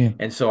able. Yeah.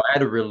 And so I had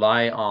to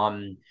rely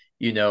on,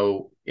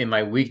 in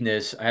my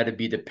weakness, I had to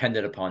be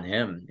dependent upon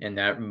him. And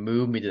that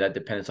moved me to that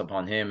dependence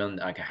upon him. And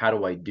like, how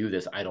do I do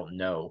this? I don't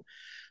know.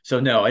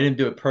 So no, I didn't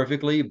do it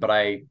perfectly, but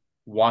I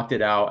walked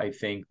it out, I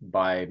think,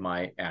 by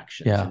my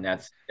actions. Yeah. And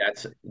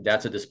that's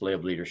a display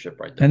of leadership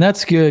right And there.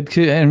 that's good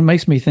too. And it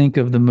makes me think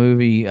of the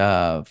movie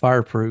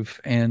Fireproof.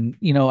 And,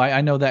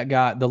 I know that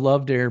guy, the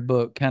Love Dare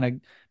book kind of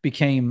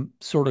became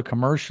sort of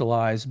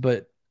commercialized,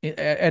 but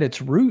at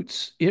its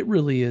roots, it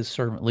really is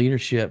servant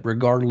leadership,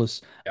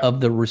 regardless Yeah.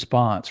 of the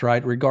response,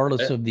 right?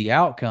 Regardless That's it. of the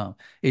outcome,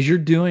 is you're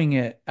doing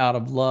it out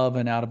of love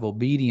and out of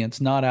obedience,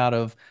 not out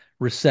of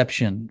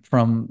reception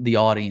from the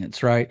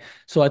audience, right?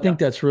 So I Yeah. think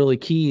that's really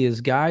key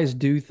is guys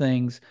do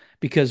things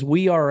because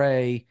we are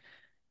a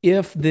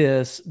if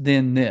this,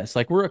 then this.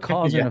 Like we're a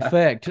cause and Yeah.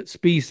 effect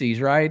species,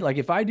 right? Like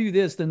if I do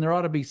this, then there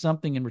ought to be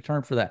something in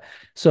return for that.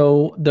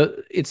 So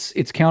it's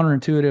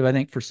counterintuitive, I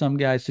think, for some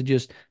guys to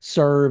just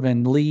serve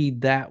and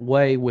lead that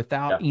way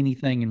without Yeah.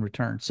 anything in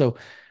return. So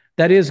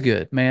that is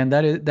good, man.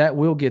 That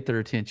will get their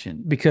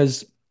attention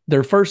because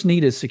their first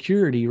need is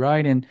security,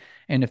 right? And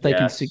if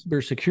Yes.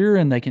 they're secure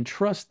and they can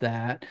trust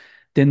that,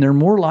 then they're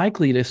more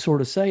likely to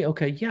sort of say,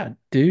 okay, yeah,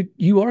 dude,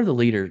 you are the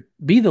leader.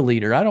 Be the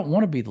leader. I don't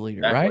want to be the leader,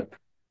 Exactly. right?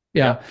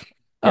 Yeah. Yeah.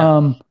 Yeah.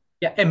 Um,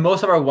 Yeah, and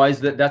most of our wives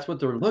that's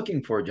what they're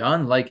looking for,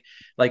 John. Like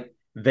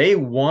they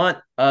want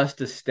us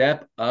to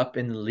step up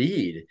and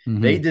lead.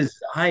 They mhm.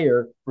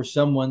 desire for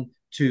someone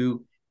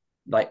to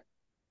like,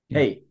 Yeah.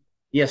 hey,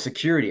 yeah,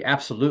 security,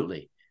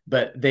 absolutely.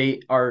 But they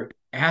are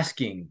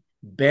asking,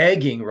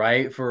 begging,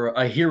 right, for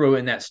a hero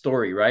in that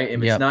story, right? If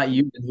it's Yep. not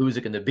you, then who is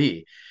it going to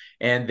be?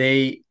 And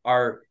they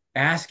are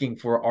asking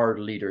for our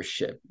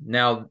leadership.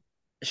 Now,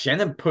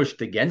 Shannon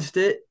pushed against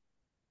it,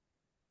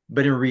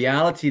 but in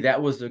reality,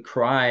 that was the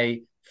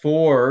cry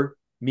for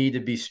me to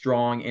be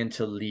strong and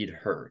to lead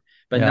her,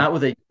 but Yeah. not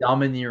with a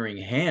domineering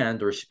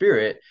hand or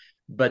spirit,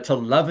 but to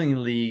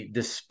lovingly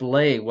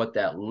display what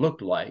that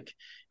looked like.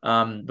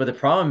 But the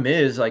problem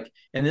is like,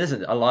 and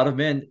listen, a lot of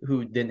men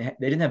who they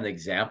didn't have an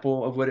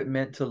example of what it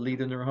meant to lead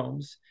in their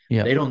homes. They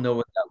Yep. don't know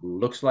what that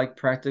looks like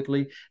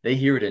practically. They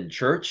hear it in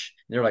church.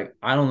 They're like,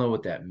 I don't know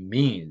what that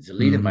means.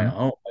 Lead in my Hmm.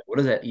 home. Like, what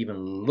does that even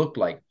look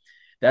like?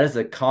 That is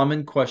a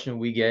common question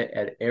we get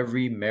at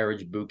every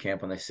marriage boot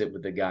camp when I sit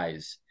with the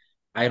guys.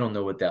 I don't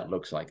know what that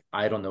looks like.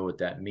 I don't know what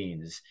that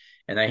means.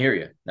 And I hear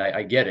you.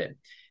 I get it.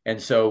 And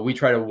so we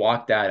try to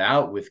walk that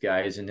out with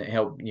guys and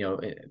help,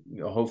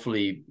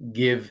 hopefully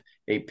give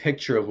a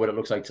picture of what it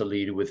looks like to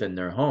lead within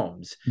their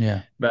homes.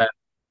 Yeah. But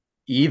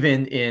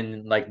even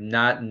in like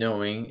not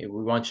knowing,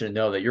 we want you to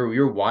know that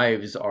your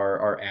wives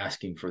are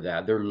asking for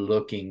that. They're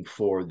looking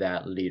for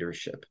that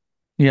leadership.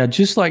 Yeah,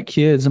 just like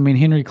kids. I mean,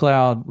 Henry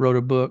Cloud wrote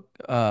a book,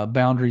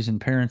 Boundaries in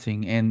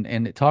Parenting,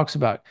 and it talks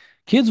about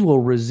kids will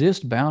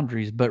resist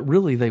boundaries, but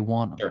really they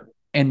want them Sure.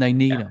 and they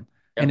need Yeah. them,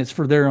 and Yep. it's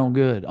for their own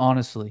good,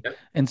 honestly. Yep.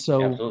 And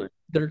so Absolutely.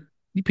 they're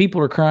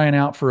people are crying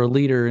out for a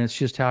leader, and it's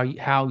just how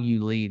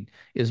you lead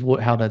is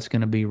how that's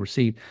going to be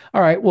received.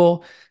 All right,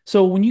 well,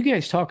 so when you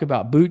guys talk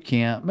about boot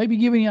camp, maybe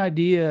give me an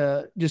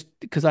idea, just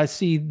because I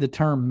see the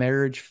term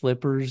marriage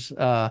flippers.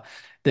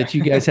 That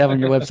you guys have on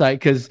your website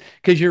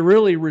because you're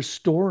really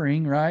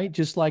restoring, right?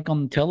 Just like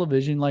on Yep.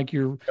 television, like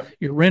you're Yep. you're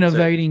That's it.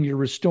 renovating, you're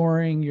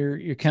restoring, you're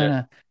That's kind it.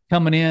 of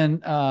coming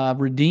in,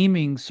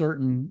 redeeming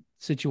certain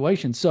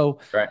situations. So,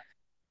 Right.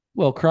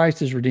 well,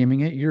 Christ is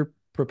redeeming it. You're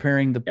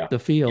preparing the Yeah. the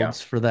Yeah.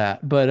 fields for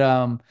that. But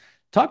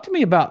talk to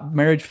me about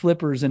marriage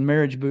flippers and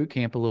marriage boot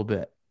camp a little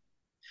bit.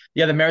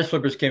 Yeah, the marriage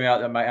flippers came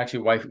out. My actually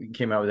wife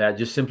came out with that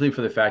just simply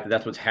for the fact that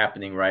that's what's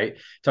happening, right?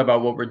 Talk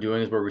about what we're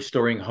doing is we're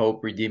restoring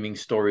hope, redeeming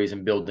stories,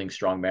 and building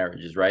strong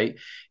marriages, right?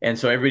 And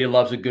so everybody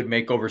loves a good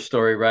makeover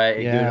story, right?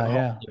 A good Yeah,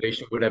 home yeah,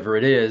 renovation, whatever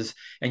it is.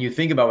 And you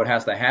think about what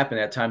has to happen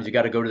at times. You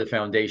got to go to the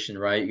foundation,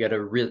 right? You got to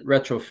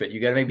retrofit. You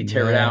got to maybe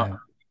tear it out, yeah,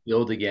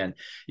 build again.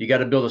 You got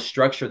to build a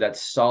structure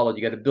that's solid.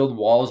 You got to build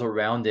walls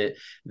around it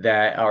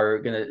that are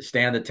going to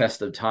stand the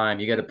test of time.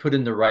 You got to put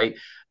in the right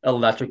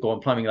electrical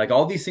and plumbing, like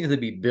all these things to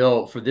be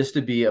built for this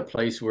to be a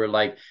place where,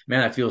 like,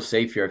 man, I feel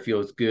safe here. I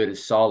feel it's good,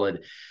 it's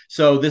solid.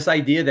 So this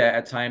idea that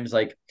at times,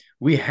 like,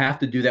 we have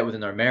to do that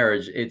within our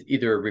marriage, it's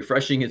either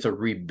refreshing, it's a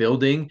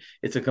rebuilding,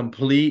 it's a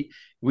complete,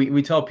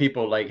 we tell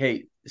people like,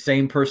 hey,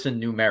 same person,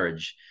 new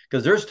marriage.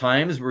 Because there's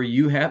times where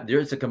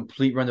there's a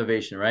complete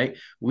renovation, right?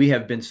 We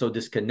have been so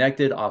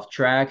disconnected, off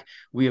track.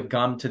 We have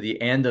come to the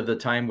end of the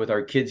time with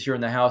our kids here in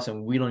the house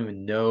and we don't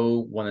even know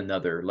one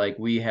another. Like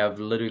we have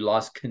literally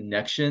lost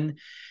connection.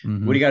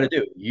 What do hmm you got to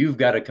do? You've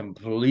got to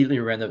completely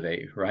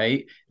renovate,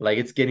 right? Like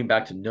it's getting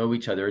back to know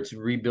each other. It's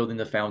rebuilding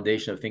the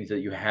foundation of things that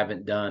you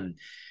haven't done.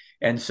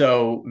 And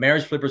so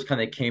marriage flippers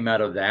kind of came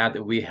out of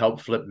that we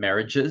help flip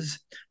marriages,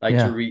 like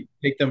to yeah,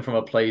 take them from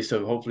a place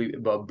of hopefully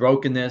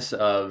brokenness,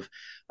 of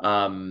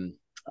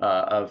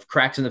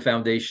cracks in the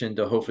foundation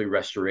to hopefully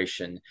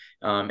restoration,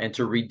 and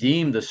to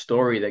redeem the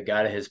story that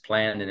God has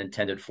planned and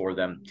intended for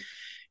them.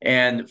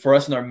 And for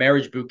us in our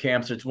marriage boot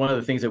camps, it's one of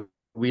the things that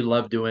we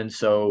love doing.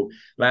 So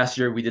last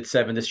year we did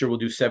 7. This year we'll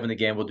do 7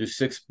 again. We'll do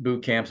 6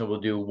 boot camps and we'll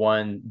do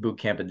 1 boot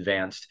camp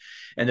advanced.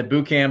 And the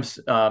boot camps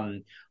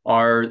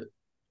are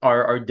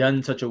are done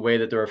in such a way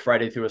that they're a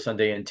Friday through a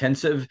Sunday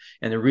intensive.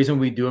 And the reason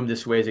we do them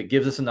this way is it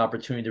gives us an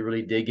opportunity to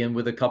really dig in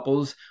with the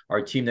couples.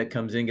 Our team that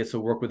comes in gets to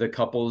work with the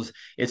couples.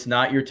 It's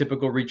not your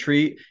typical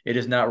retreat. It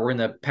is not, we're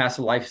going to pass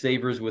the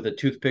lifesavers with a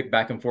toothpick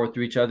back and forth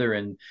to each other.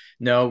 And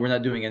no, we're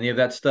not doing any of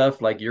that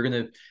stuff. Like you're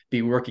going to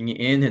be working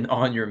in and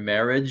on your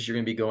marriage. You're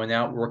going to be going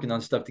out, working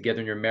on stuff together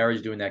in your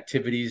marriage, doing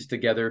activities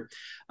together.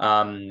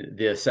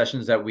 The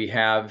sessions that we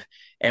have,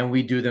 and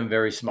we do them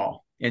very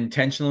small.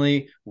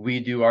 Intentionally, we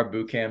do our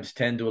boot camps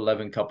 10 to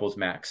 11 couples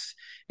max.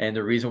 And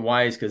the reason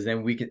why is because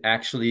then we can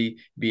actually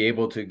be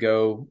able to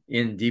go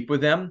in deep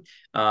with them,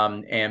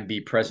 and be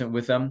present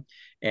with them.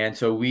 And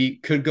so we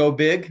could go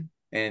big,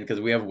 and because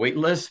we have wait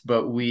lists,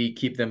 but we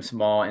keep them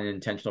small and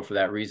intentional for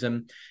that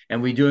reason.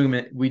 And we do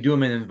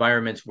them in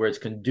environments where it's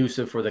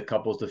conducive for the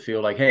couples to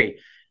feel like, hey,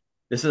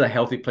 this is a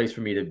healthy place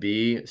for me to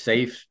be,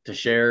 safe to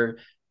share,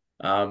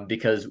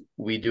 because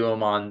we do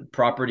them on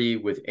property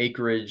with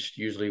acreage,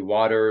 usually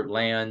water,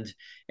 land,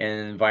 and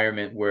an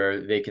environment where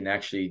they can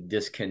actually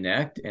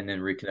disconnect and then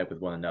reconnect with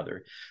one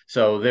another.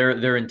 So they're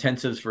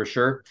intensives for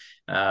sure,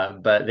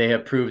 but they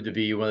have proved to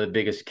be one of the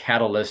biggest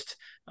catalysts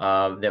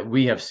that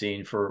we have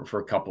seen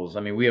for couples.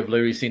 I mean, we have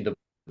literally seen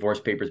divorce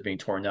papers being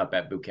torn up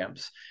at boot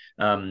camps.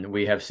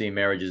 We have seen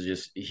marriages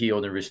just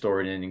healed and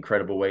restored in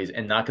incredible ways,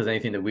 and not because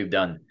anything that we've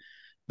done,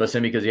 but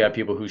simply because you have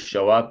people who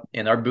show up.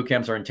 And our boot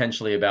camps are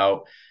intentionally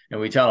about, and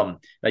we tell them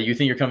that you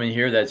think you're coming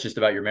here, that's just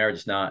about your marriage.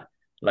 It's not.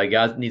 Like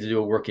God needs to do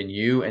a work in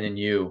you and in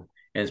you.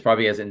 And it's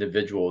probably as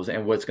individuals.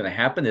 And what's going to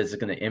happen is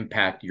it's going to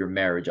impact your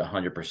marriage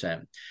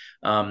 100%.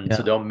 So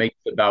yeah, don't make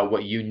it about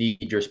what you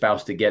need your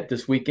spouse to get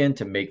this weekend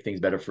to make things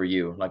better for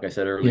you. Like I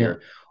said yeah,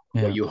 earlier,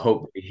 what yeah. you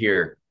hope to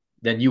hear,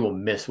 then you will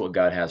miss what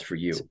God has for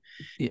you.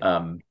 Yeah.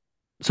 Um,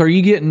 So are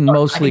you getting I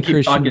mostly can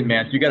keep talking, Christian?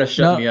 man. You got to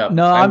shut me No, up.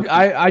 no, I will keep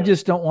I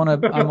just don't want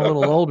to. I'm a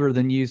little older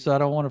than you, so I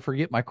don't want to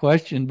forget my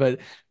question. But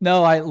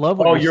no, I love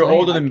what Oh, you're you're saying.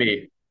 older than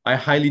me. I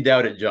highly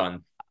doubt it,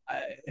 John.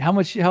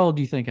 How old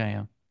do you think I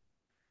am?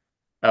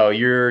 Oh,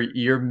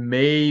 you're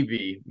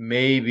maybe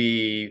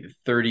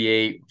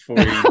 38,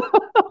 40.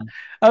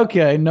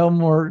 Okay, no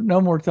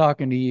more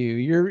talking to you.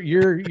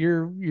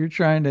 You're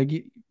trying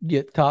to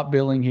get top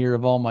billing here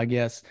of all my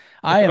guests.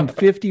 I am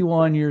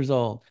 51 years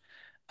old.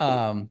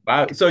 Um,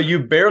 Wow. So you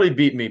barely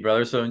beat me,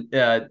 brother. So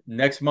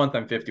next month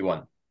I'm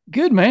 51.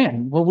 Good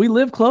man. Well, we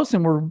live close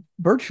and we're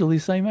virtually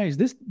the same age.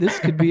 This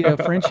could be a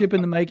friendship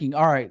in the making.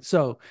 All right,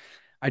 so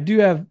I do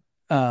have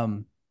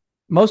um,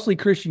 mostly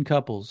Christian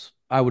couples,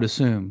 I would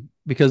assume,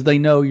 because they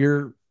know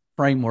your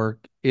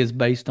framework is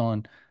based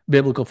on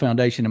biblical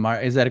foundation.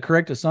 Is that a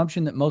correct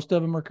assumption that most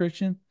of them are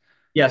Christian?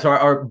 Yeah, so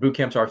our boot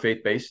camps are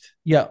faith-based.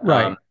 Yeah, Um,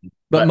 right.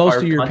 But but most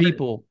our of your content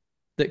people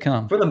that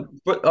come, for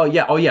them,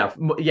 oh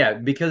yeah,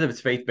 because if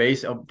it's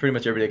faith-based, pretty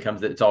much everybody that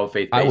comes, it's all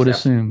I would faith-based.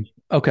 assume.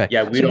 Okay.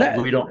 Yeah, So that,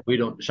 we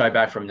don't shy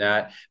back from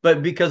that.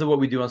 But because of what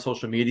we do on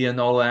social media and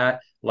all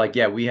that, like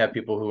yeah, we have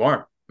people who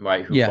aren't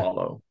right who yeah.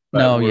 follow, but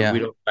No, we yeah.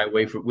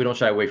 don't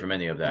shy away from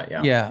any of that.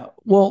 Yeah. Yeah.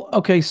 Well,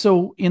 okay.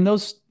 So in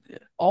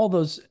all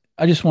those,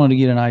 I just wanted to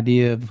get an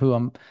idea of who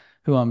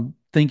I'm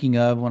thinking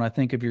of when I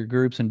think of your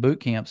groups and boot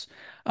camps.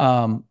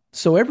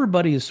 So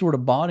everybody is sort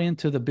of bought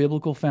into the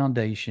biblical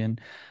foundation,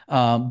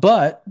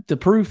 but the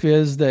proof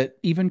is that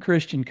even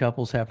Christian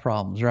couples have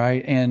problems,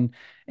 right?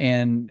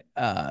 And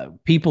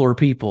people are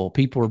people.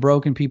 People are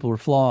broken. People are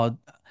flawed.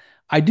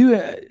 I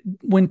do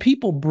when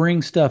people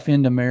bring stuff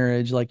into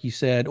marriage, like you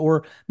said,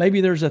 or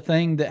maybe there's a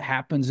thing that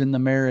happens in the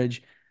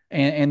marriage.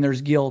 and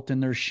there's guilt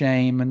and there's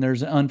shame and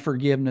there's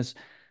unforgiveness.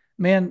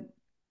 Man,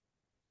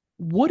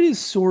 what is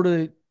sort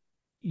of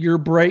your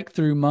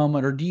breakthrough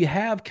moment, or do you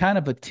have kind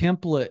of a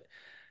template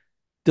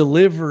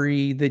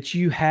delivery that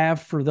you have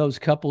for those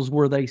couples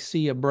where they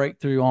see a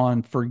breakthrough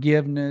on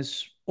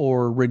forgiveness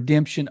or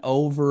redemption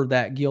over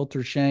that guilt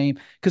or shame?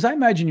 Because I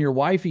imagine your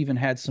wife even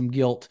had some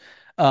guilt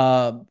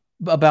uh,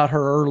 about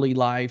her early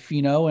life,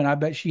 and I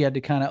bet she had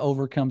to kind of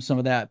overcome some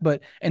of that,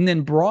 but and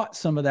then brought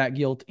some of that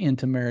guilt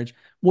into marriage.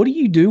 What do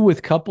you do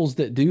with couples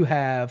that do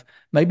have,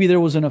 maybe there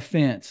was an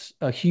offense,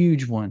 a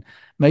huge one,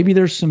 maybe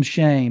there's some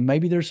shame,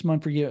 maybe there's some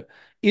unforgiveness?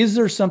 Is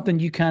there something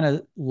you kind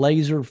of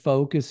laser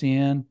focus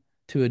in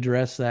to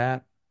address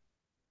that?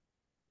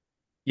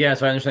 Yeah,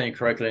 so I understand you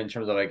correctly in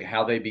terms of like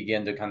how they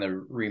begin to kind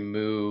of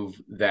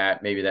remove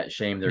that, maybe that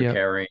shame they're Yep.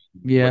 carrying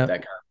with Yeah. that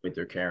kind of weight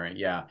they're carrying.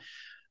 Yeah.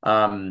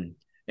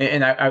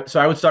 And so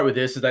I would start with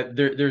this is that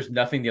there's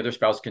nothing the other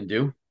spouse can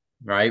do,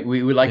 right?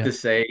 We like Yeah. to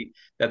say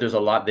that there's a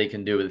lot they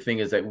can do. But the thing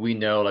is that we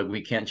know like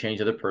we can't change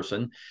the other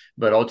person,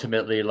 but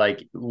ultimately,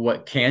 like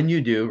what can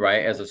you do,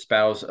 right? As a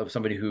spouse of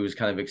somebody who's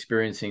kind of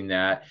experiencing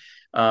that.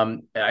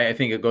 I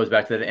think it goes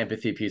back to the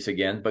empathy piece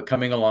again, but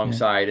coming Yeah.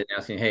 alongside and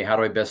asking, hey, how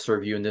do I best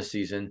serve you in this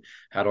season?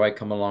 How do I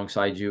come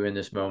alongside you in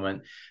this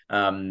moment?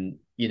 And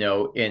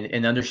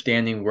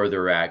understanding where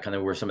they're at, kind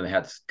of where some of the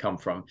hats come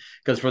from.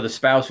 Because for the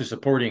spouse who's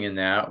supporting in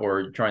that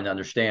or trying to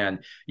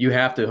understand, you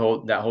have to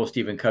hold that whole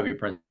Stephen Covey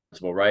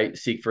principle, right?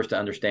 Seek first to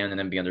understand and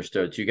then be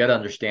understood. So you got to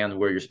understand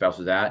where your spouse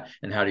is at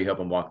and how do you help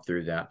them walk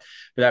through that.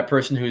 For that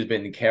person who's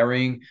been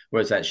carrying,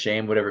 whether it's that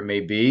shame, whatever it may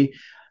be,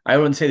 I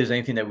wouldn't say there's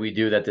anything that we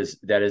do that is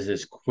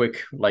this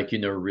quick, like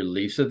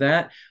release of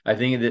that. I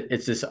think that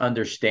it's this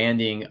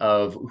understanding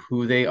of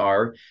who they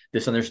are,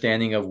 this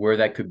understanding of where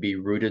that could be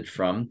rooted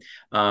from.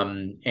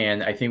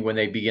 And I think when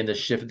they begin to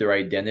shift their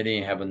identity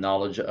and have a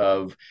knowledge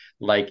of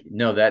like,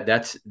 no,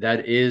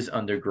 that is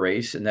under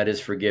grace and that is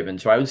forgiven.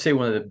 So I would say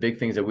one of the big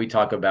things that we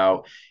talk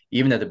about,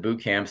 even at the boot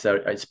camps,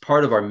 that it's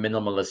part of our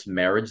minimalist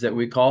marriage that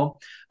we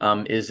call,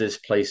 is this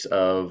place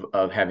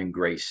of having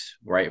grace,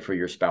 right, for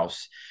your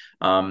spouse.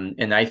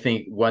 And I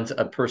think once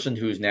a person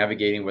who's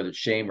navigating, whether it's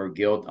shame or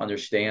guilt,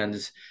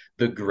 understands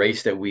the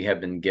grace that we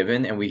have been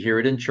given, and we hear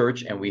it in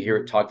church and we hear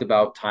it talked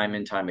about time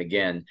and time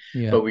again,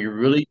 Yeah. but we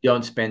really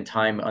don't spend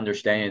time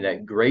understanding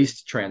that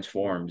grace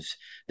transforms,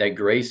 that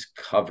grace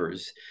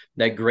covers,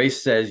 that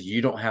grace says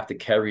you don't have to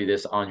carry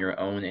this on your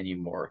own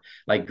anymore.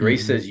 Like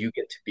grace Hmm. says you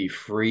get to be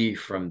free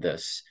from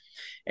this.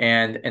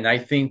 And I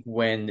think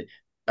when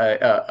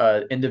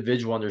a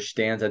individual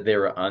understands that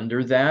they're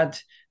under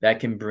that, that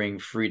can bring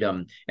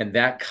freedom. And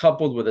that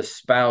coupled with a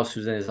spouse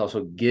who's then is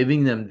also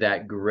giving them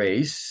that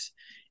grace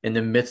in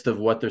the midst of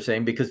what they're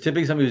saying, because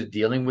typically somebody who's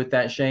dealing with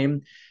that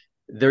shame,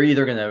 they're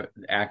either going to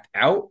act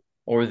out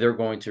or they're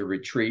going to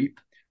retreat,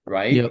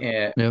 right? Yep.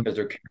 And Yep. because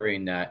they're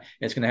carrying that, and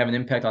it's going to have an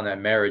impact on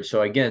that marriage.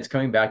 So again, it's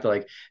coming back to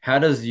like, how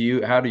do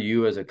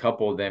you as a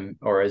couple then,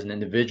 or as an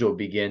individual,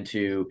 begin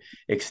to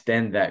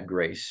extend that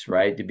grace,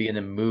 right? To begin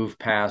to move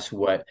past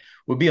what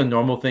would be a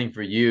normal thing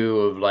for you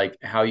of like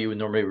how you would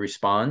normally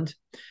respond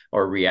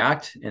or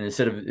react, and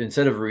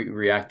instead of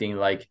reacting,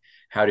 like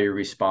how do you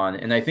respond?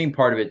 And I think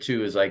part of it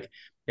too is like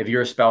if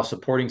you're a spouse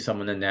supporting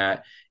someone in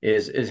that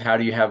is how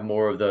do you have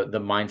more of the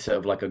mindset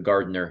of like a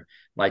gardener,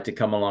 like to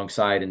come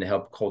alongside and to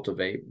help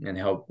cultivate and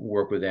help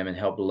work with them and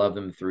help love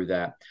them through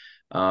that.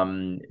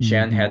 Shan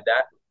Hmm. had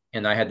that,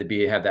 and I had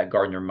to have that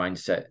gardener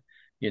mindset.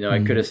 I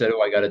could Hmm. have said,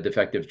 "Oh, I got a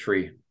defective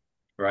tree,"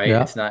 right?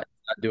 Yeah. It's not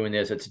doing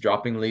this. It's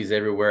dropping leaves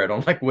everywhere. I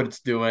don't like what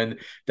it's doing.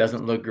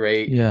 Doesn't look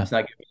great. Yeah. It's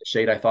not giving me the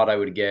shade I thought I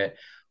would get.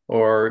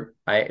 So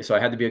I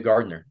had to be a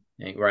gardener,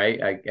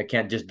 right? I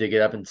can't just dig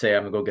it up and say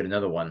I'm gonna go get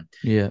another one.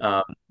 Yeah.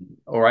 Um,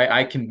 or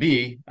I can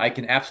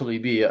absolutely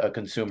be a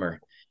consumer,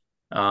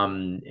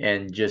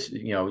 and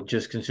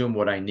just consume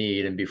what I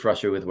need and be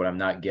frustrated with what I'm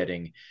not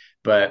getting.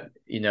 But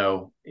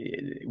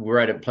we're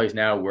at a place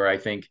now where I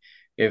think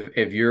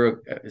if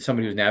you're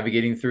somebody who's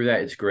navigating through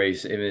that, it's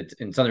grace. If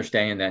it's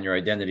understanding that in your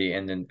identity,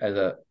 and then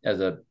as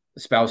a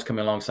spouse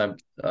coming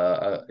alongside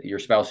your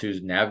spouse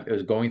who's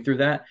going through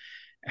that,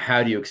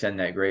 how do you extend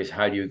that grace?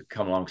 How do you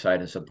come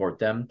alongside and support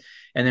them?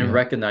 And then Yeah.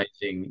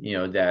 recognizing,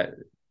 that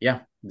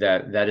yeah,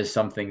 that is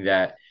something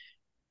that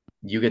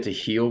you get to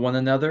heal one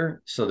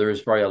another. So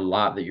there's probably a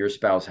lot that your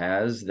spouse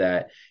has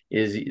that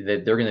they're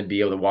going to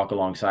be able to walk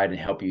alongside and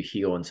help you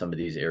heal in some of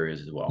these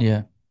areas as well.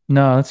 Yeah.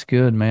 No, that's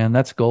good, man.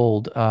 That's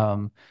gold.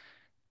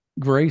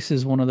 Grace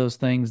is one of those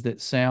things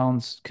that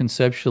sounds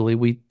conceptually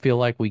we feel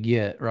like we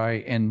get,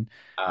 right? And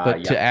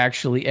but to Yeah.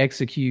 actually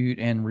execute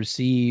and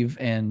receive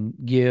and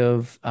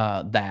give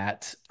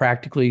that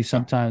practically Yeah.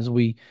 sometimes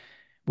we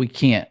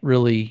can't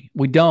really,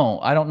 we don't.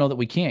 I don't know that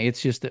we can't.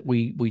 It's just that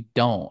we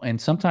don't. And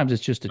sometimes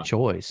it's just a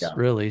choice, Yeah.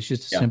 really. It's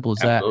just as Yeah. simple as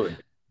that. Absolutely.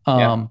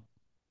 Yeah. Um,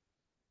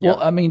 well,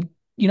 Yeah. I mean,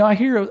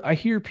 I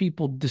hear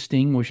people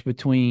distinguish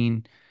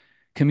between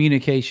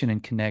communication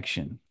and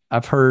connection.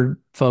 I've heard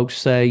folks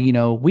say,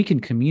 we can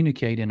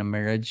communicate in a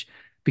marriage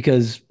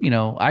because,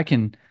 I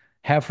can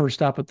have her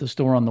stop at the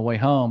store on the way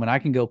home and I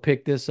can go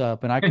pick this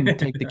up and I can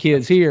take the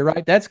kids here,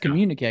 right? That's Yeah.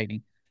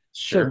 communicating.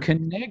 So Sure.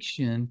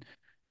 connection,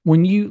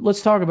 when you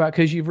let's talk about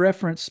because you've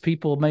referenced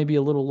people maybe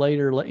a little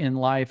later in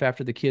life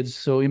after the kids,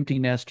 so empty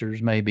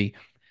nesters maybe.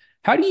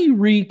 How do you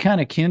re kind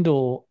of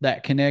kindle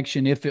that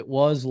connection if it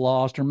was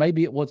lost, or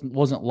maybe it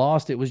wasn't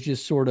lost, it was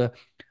just sort of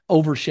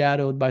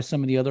overshadowed by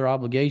some of the other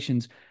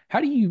obligations? How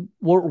do you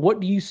what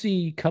do you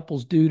see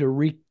couples do to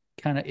re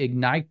kind of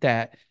ignite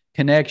that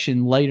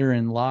connection later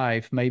in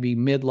life, maybe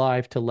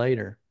midlife to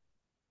later?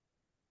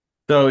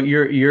 So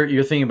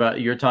you're thinking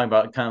about you're talking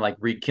about kind of like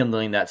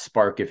rekindling that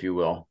spark, if you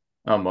will,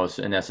 almost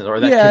in essence, or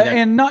that Yeah, connection.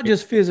 and not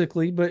just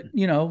physically, but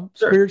Sure,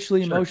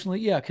 spiritually, sure. emotionally.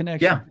 Yeah, Yeah.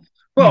 connection.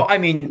 Well, I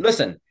mean,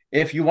 listen,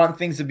 if you want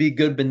things to be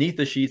good beneath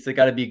the sheets, they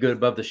got to be good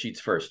above the sheets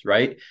first,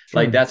 right?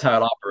 Like Sure. that's how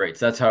it operates.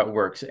 That's how it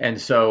works. And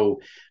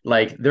so,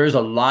 like, there's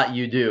a lot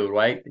you do,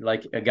 right?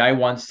 Like a guy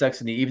wants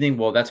sex in the evening.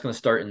 Well, that's going to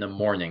start in the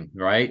morning,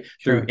 right?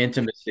 Through Sure.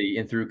 intimacy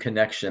and through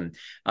connection,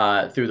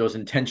 through those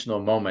intentional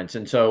moments.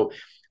 And so,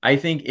 I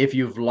think if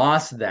you've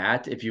lost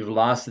that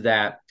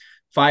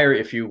fire,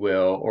 if you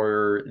will,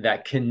 or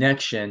that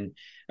connection,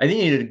 I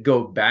think you need to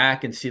go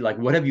back and see, like,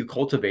 what have you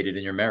cultivated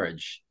in your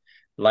marriage?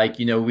 Like,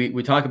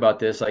 we talk about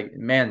this, like,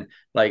 man,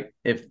 like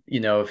if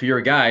you're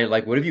a guy,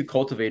 like, what have you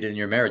cultivated in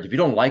your marriage? If you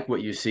don't like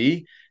what you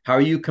see, how are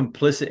you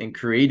complicit in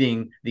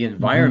creating the Hmm.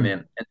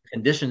 environment and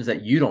conditions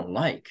that you don't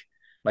like?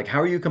 Like,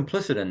 how are you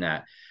complicit in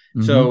that?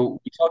 Hmm.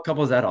 So we tell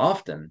couples that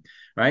often,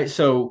 right?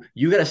 So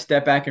you got to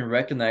step back and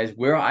recognize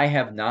where I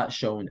have not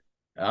shown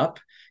up,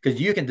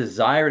 because you can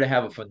desire to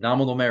have a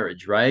phenomenal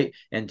marriage, right?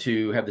 And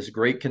to have this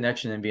great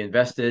connection and be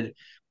invested,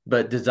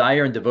 but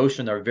desire and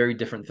devotion are very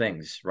different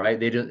things, right?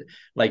 They do,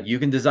 like, you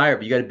can desire,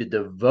 but you got to be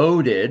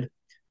devoted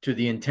to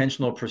the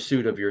intentional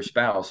pursuit of your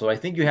spouse. So I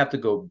think you have to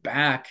go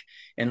back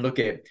and look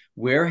at,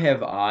 where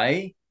have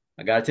I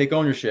got to take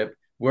ownership.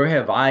 Where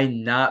have I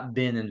not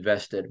been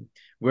invested?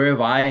 Where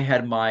have I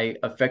had my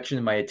affection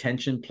and my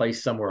attention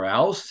placed somewhere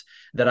else,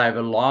 that I've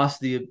lost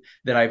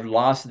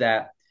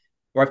that,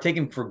 or I've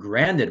taken for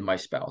granted my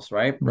spouse,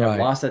 right? I've Right.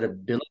 lost that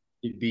ability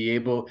to be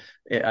able,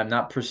 I'm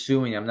not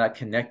pursuing, I'm not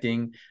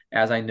connecting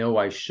as I know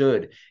I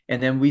should.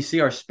 And then we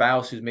see our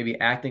spouse who's maybe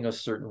acting a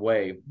certain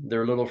way.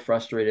 They're a little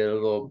frustrated, a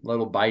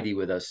little bitey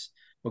with us.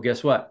 Well,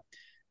 guess what?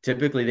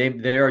 Typically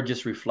they are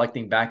just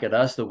reflecting back at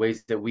us the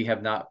ways that we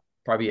have not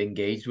probably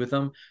engaged with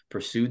them,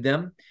 pursued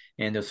them.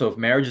 And so if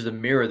marriage is a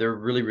mirror, they're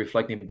really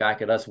reflecting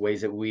back at us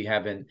ways that we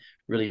haven't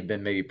really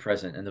been maybe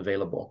present and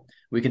available.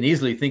 We can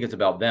easily think it's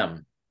about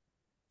them.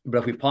 But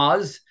if we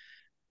pause,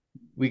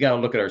 we got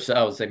to look at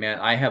ourselves and say, man,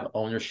 I have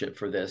ownership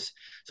for this.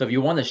 So if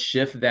you want to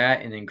shift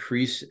that and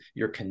increase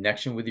your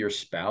connection with your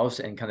spouse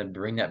and kind of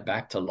bring that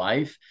back to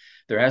life,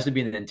 there has to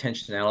be an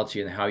intentionality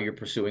in how you're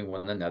pursuing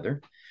one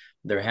another.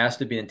 There has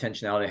to be an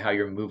intentionality in how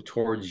you're moved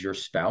towards your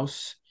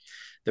spouse.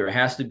 There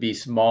has to be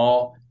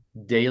small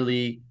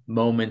daily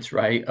moments,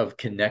 right, of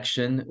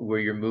connection where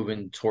you're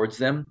moving towards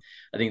them.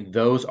 I think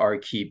those are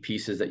key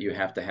pieces that you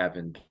have to have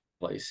in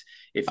place.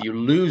 If you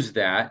lose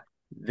that,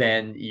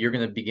 then you're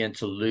going to begin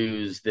to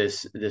lose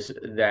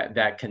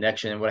that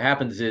connection. And what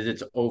happens is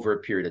it's over a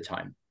period of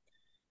time,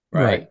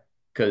 Right. right?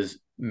 Because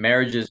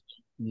marriages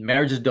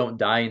don't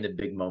die in the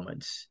big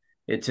moments.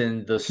 It's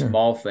in the Sure.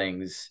 small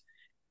things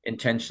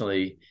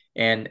intentionally.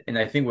 And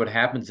I think what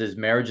happens is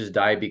marriages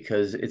die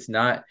because it's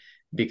not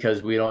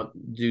because we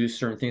don't do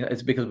certain things,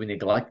 it's because we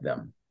neglect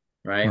them,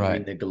 right? We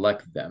Right.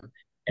 neglect them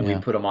and we Yeah.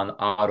 put them on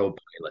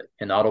autopilot,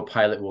 and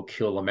autopilot will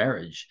kill a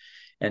marriage.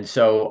 And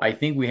so I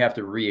think we have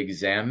to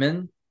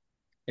re-examine.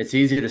 It's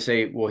easy to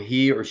say, well,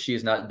 he or she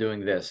is not doing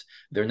this.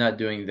 They're not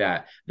doing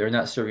that. They're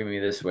not serving me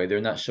this way.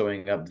 They're not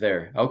showing up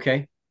there.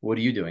 Okay. What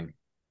are you doing?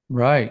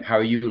 Right. How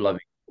are you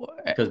loving? Well,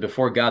 Because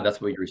before God, that's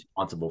what you're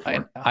responsible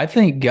And for. I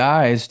think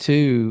guys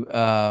too,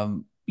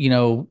 to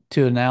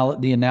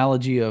the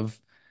analogy of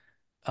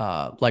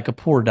like a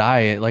poor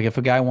diet. Like if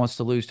a guy wants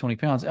to lose 20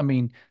 pounds, I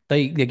mean,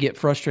 they get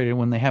frustrated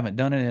when they haven't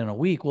done it in a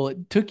week. Well,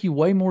 it took you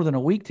way more than a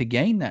week to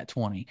gain that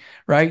 20,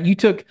 right? You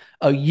took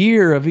a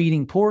year of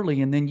eating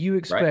poorly, and then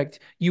Right?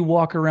 you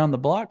walk around the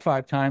block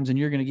 5 times and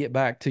you're going to get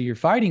back to your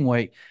fighting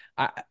weight.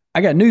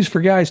 I got news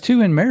for guys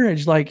too in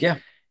marriage. Like Yeah.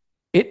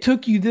 it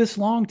took you this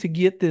long to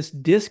get this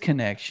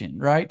disconnection,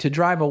 right? To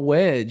drive a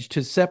wedge,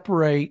 to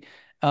separate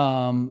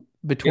Yeah.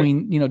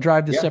 between,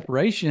 drive the Yeah.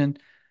 separation.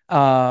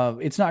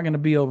 It's not going to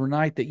be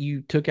overnight that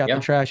you took out the Yeah.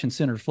 trash and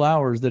centered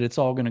flowers that it's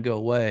all going to go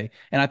away.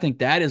 And I think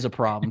that is a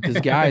problem because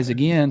guys,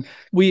 again,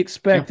 we Yeah.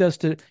 expect us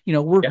to, Yeah.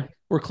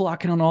 we're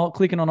clicking on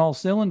all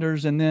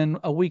cylinders, and then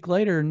a week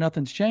later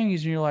nothing's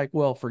changed, and you're like,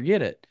 well,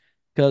 forget it,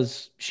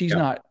 because Yeah. she's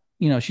not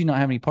having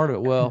any part of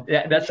it. Well,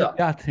 That's she a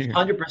got there.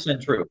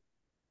 100% true.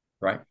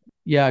 Right.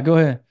 Yeah, go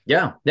ahead.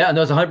 Yeah. Yeah.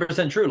 No, it's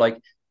 100% true.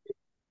 Like,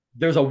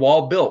 there's a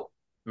wall built,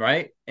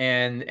 right?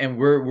 And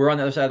we're on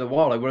the other side of the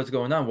wall. Like, what is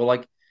going on? Well,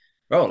 like,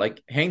 bro,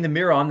 like, hang the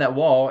mirror on that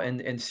wall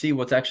and see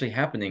what's actually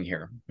happening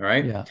here,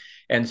 right? Yeah.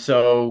 And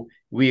so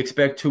we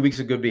expect 2 weeks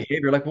of good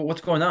behavior. Like, well,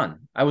 what's going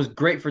on? I was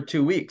great for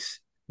 2 weeks.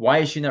 Why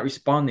is she not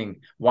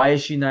responding? Why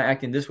is she not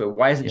acting this way?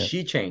 Why hasn't Yeah.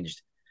 she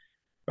changed?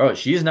 Bro,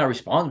 she is not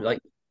responding. Like,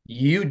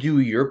 you do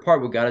your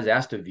part, what God has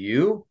asked of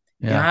you.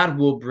 Yeah. God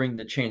will bring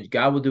the change.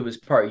 God will do his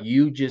part.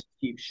 You just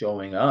keep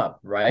showing up,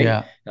 right?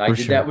 Yeah. And I For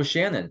did that sure. with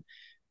Shannon.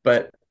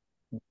 But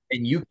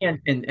and you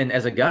can't and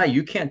as a guy,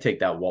 you can't take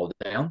that wall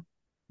down.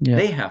 Yeah.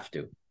 They have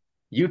to.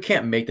 You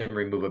can't make them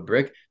remove a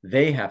brick.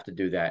 They have to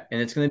do that. And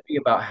it's going to be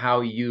about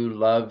how you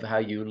love, how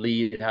you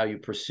lead, how you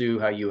pursue,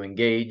 how you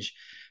engage,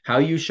 how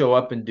you show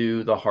up and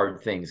do the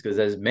hard things. Because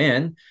as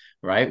men,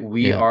 right,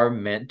 we Yeah. are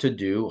meant to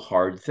do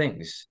hard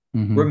things.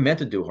 We're Hmm. meant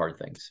to do hard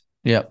things.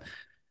 Yeah.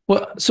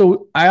 Well,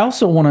 so I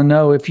also want to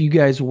know if you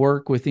guys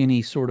work with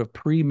any sort of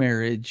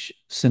pre-marriage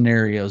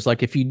scenarios,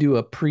 like if you do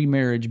a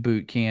pre-marriage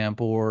boot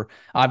camp, or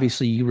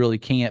obviously you really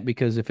can't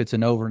because if it's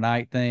an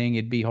overnight thing,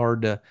 it'd be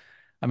hard to,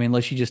 I mean,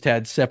 unless you just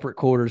had separate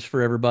quarters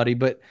for everybody.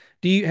 But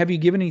have you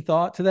given any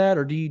thought to that,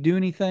 or do you do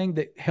anything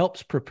that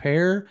helps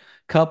prepare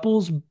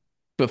couples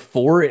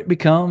before it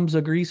becomes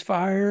a grease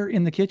fire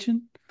in the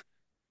kitchen?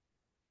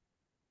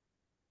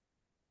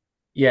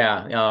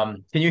 Yeah.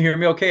 Can you hear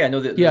me okay? I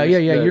know that Yeah, yeah,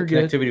 yeah, the you're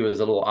good. connectivity was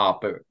a little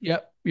off, but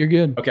Yep, you're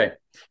good. okay.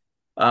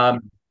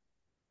 Um,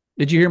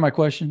 Did you hear my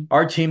question?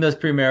 Our team does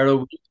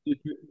premarital.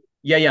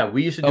 Yeah, yeah,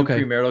 we used to do Okay.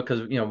 premarital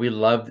because we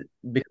loved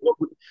because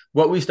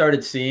what we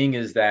started seeing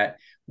is that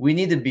we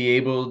need to be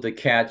able to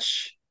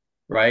catch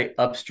right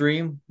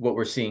upstream what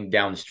we're seeing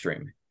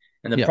downstream.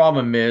 And the Yep.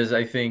 problem is,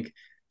 I think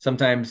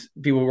sometimes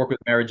people work with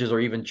marriages or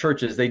even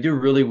churches, they do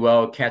really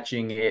well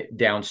catching it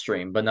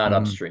downstream, but not Hmm.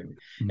 upstream.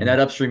 And Hmm. that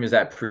upstream is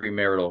that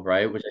premarital,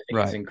 right? Which I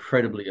think is Right.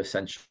 incredibly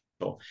essential.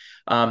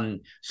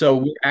 So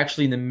we're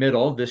actually in the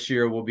middle. This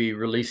year, we'll be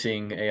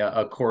releasing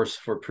a course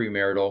for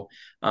premarital,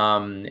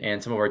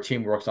 and some of our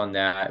team works on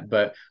that.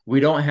 But we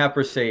don't have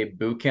per se a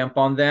boot camp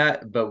on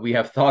that, but we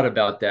have thought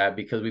about that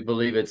because we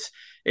believe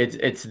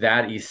it's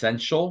that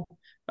essential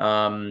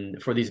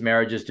for these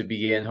marriages to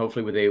begin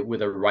hopefully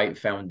with a right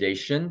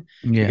foundation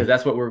because Yeah.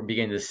 that's what we're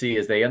beginning to see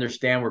is they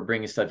understand we're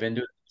bringing stuff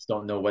into it, just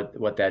don't know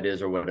what that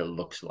is or what it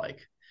looks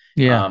like,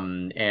 Yeah.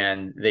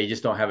 and they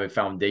just don't have a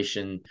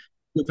foundation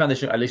good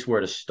foundation, at least where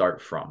to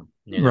start from.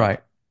 Right.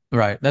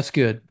 Right. That's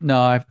good. No,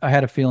 I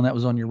had a feeling that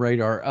was on your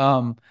radar.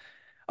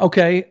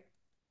 Okay.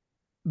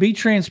 Be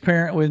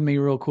transparent with me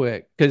real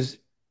quick because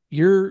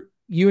you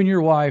and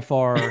your wife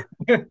are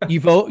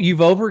you've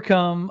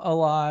overcome a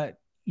lot.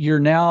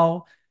 You're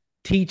now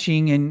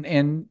teaching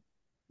and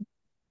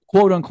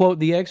quote unquote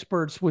the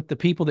experts with the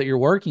people that you're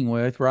working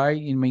with,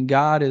 right? I mean,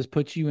 God has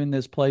put you in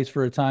this place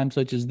for a time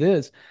such as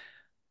this.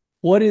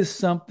 What is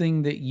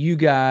something that you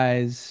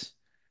guys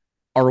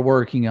are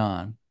working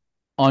on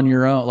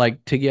your own,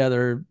 like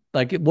together?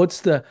 Like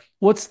what's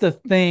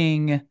the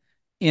thing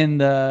in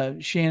the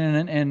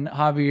Shannon and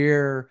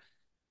Javier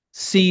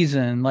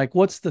season? Like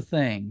what's the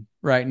thing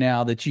right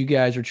now that you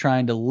guys are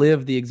trying to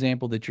live the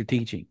example that you're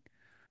teaching?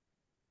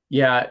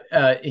 Yeah,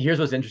 here's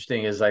what's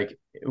interesting is like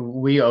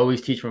we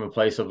always teach from a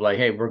place of like,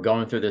 hey, we're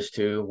going through this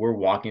too. We're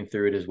walking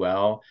through it as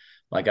well.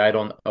 Like I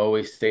don't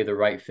always say the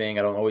right thing.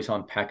 I don't always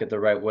unpack it the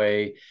right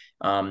way.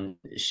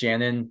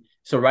 Shannon,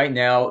 so right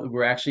now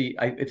we're actually,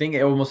 I think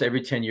almost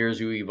every 10 years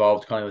you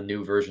evolve kind of a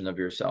new version of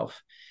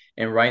yourself.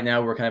 And right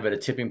now we're kind of at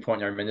a tipping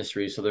point in our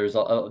ministry. So there's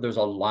a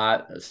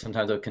lot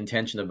sometimes of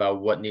contention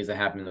about what needs to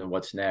happen and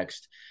what's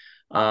next.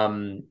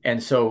 And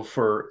so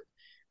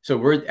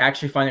we're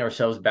actually finding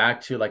ourselves back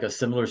to like a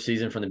similar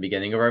season from the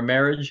beginning of our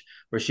marriage,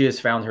 where she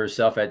has found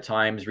herself at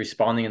times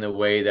responding in a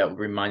way that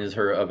reminds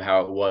her of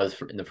how it was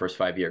in the first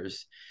 5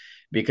 years,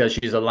 because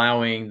she's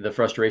allowing the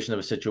frustration of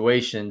a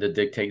situation to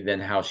dictate then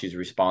how she's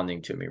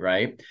responding to me,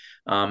 right?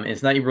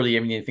 It's not really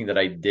anything that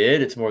I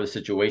did; it's more the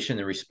situation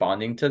and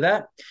responding to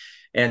that.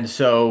 And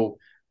so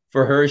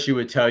for her, she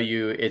would tell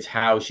you it's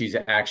how she's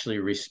actually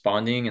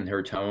responding in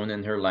her tone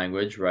and her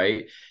language,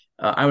 right?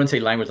 I wouldn't say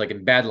language like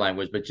in bad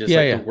language, but just Yeah,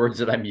 like the yeah. words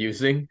that I'm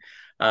using.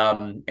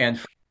 And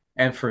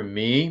for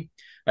me,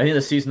 I think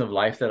the season of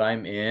life that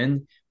I'm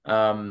in,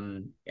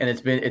 and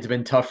it's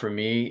been tough for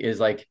me, is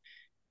like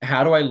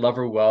how do I love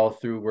her well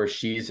through where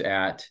she's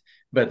at,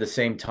 but at the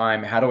same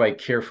time, how do I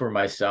care for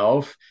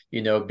myself?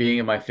 Being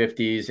in my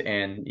 50s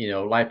and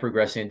life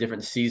progressing, a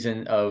different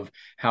season of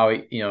how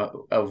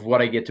of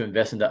what I get to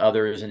invest into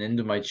others and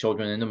into my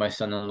children, into my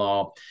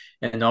son-in-law,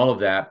 and all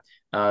of that.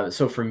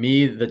 So for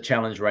me, the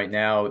challenge right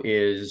now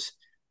is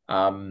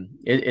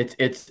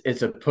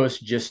it's a push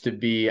just to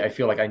be. I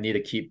feel like I need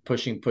to keep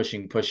pushing,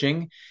 pushing,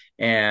 pushing,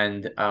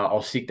 and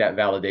I'll seek that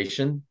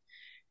validation.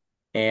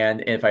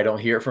 And if I don't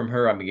hear it from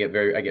her,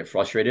 I get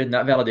frustrated.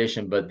 Not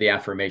validation, but the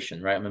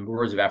affirmation, right? I'm a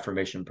words of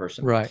affirmation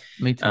person. Right.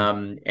 Me too.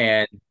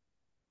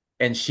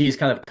 And she's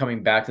kind of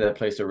coming back to that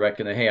place to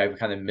recognize, hey, I've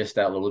kind of missed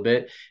that a little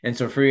bit. And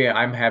so for me,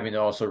 I'm having to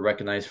also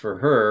recognize for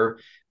her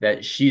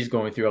that she's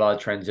going through a lot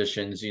of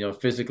transitions,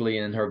 physically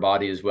and in her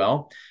body as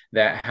well.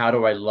 That how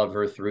do I love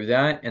her through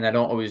that? And I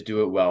don't always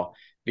do it well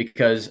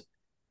because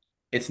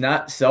it's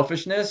not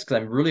selfishness because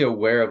I'm really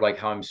aware of like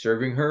how I'm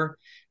serving her,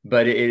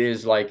 but it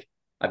is like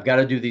I've got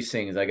to do these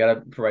things. I got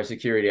to provide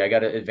security. I got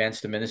to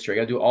advance the ministry. I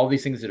got to do all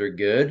these things that are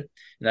good,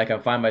 and I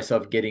can find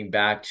myself getting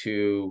back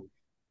to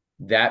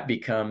that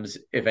becomes,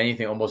 if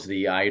anything, almost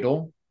the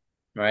idol.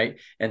 right?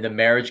 And the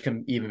marriage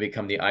can even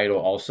become the idol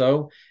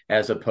also,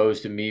 as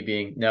opposed to me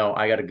being, no,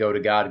 I got to go to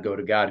God, go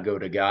to God, go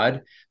to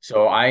God.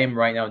 So I am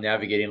right now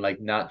navigating like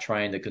not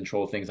trying to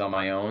control things on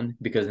my own,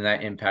 because then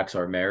that impacts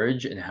our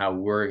marriage and how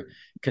we're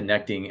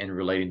connecting and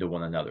relating to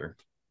one another.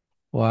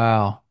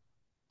 Wow.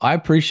 I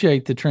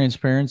appreciate the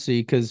transparency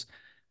because,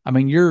 I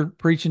mean, you're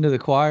preaching to the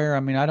choir. I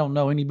mean, I don't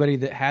know anybody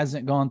that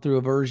hasn't gone through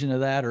a version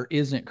of that or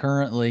isn't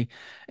currently,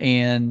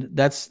 and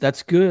that's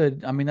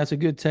good. I mean, that's a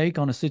good take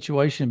on a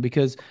situation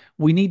because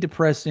we need to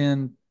press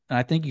in. And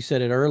I think you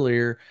said it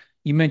earlier.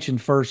 You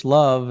mentioned first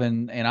love,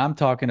 and I'm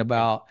talking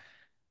about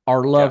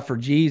our love Yeah. for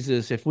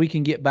Jesus. If we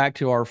can get back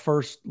to our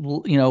first,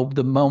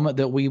 the moment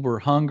that we were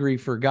hungry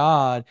for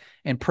God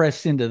and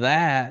press into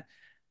that,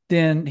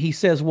 then he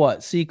says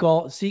what? Seek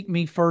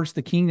me first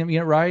the kingdom,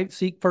 right?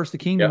 Seek first the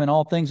kingdom Yep. and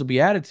all things will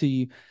be added to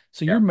you.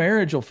 So your Yep.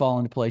 marriage will fall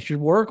into place, your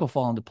work will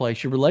fall into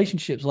place, your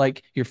relationships,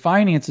 like your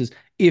finances,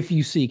 if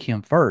you seek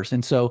him first.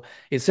 And so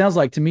it sounds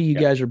like to me you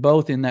Yep. guys are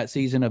both in that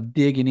season of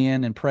digging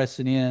in and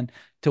pressing in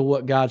to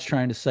what God's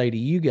trying to say to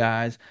you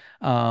guys.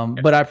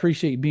 But I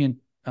appreciate you being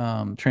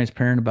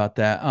transparent about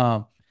that.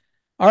 All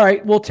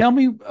right. Well,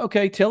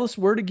 tell us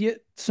where to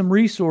get some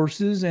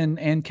resources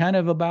and kind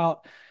of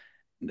about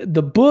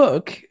the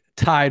book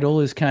title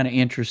is kind of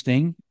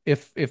interesting.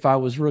 If I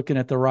was looking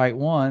at the right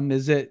one,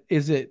 is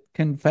it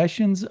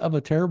Confessions of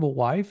a Terrible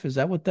Wife? Is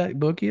that what that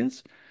book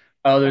is?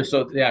 Oh, there's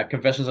so yeah,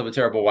 Confessions of a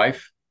Terrible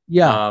Wife.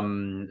 Yeah,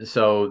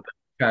 So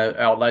kind of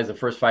outlines the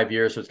first 5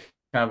 years. So it's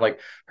kind of like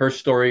her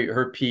story,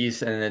 her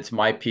piece, and it's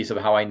my piece of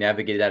how I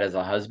navigated that as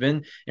a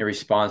husband in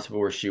response to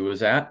where she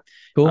was at.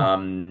 cool.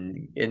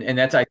 And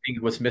that's I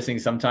think what's missing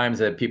sometimes,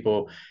 that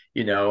people,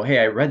 hey,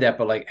 I read that,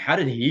 but like, how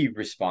did he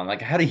respond?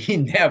 Like, how did he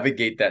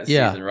navigate that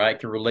Yeah, season, right? I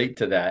can relate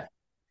to that.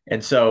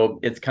 And so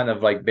it's kind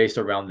of like based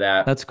around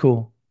that. that's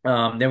cool.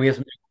 Then we have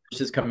some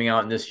courses coming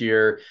out in this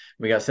year.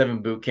 We got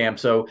 7 boot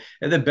camps. So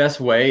the best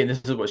way, and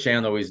this is what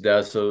Shannon always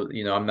does. So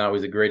I'm not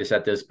always the greatest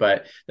at this,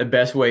 but the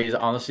best way is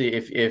honestly,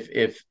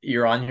 if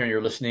you're on here and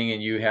you're listening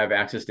and you have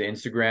access to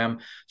Instagram,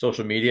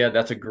 social media,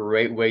 that's a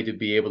great way to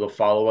be able to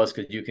follow us,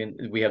 because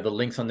we have the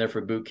links on there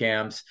for boot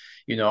camps.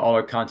 All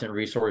our content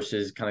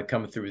resources kind of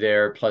come through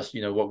there. Plus,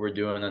 what we're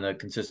doing on a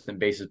consistent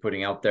basis,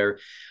 putting out there.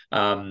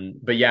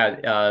 But yeah,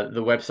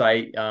 the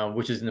website,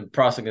 which is in the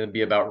process going to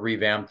be about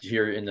revamped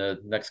here in the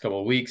next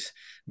couple of weeks,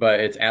 but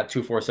it's at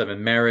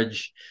 247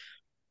 Marriage.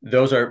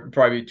 Those are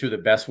probably two of the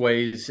best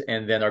ways.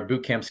 And then our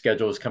boot camp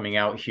schedule is coming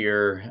out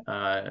here.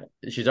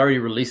 She's already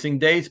releasing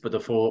dates, but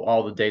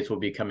all the dates will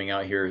be coming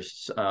out here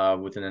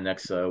within the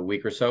next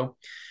week or so.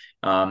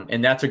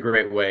 And that's a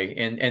great way.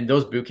 And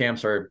those boot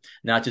camps are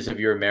not just if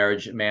you're a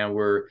marriage man,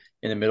 we're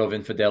in the middle of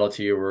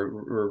infidelity, or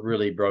we're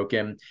really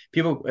broken.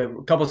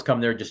 Couples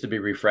come there just to be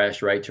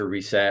refreshed, right? To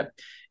reset.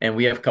 And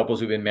we have couples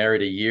who've been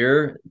married a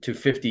year to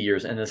 50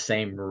 years in the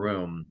same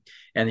room.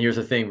 And here's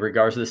the thing,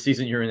 regardless of the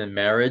season you're in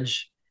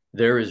marriage,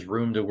 there is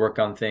room to work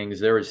on things.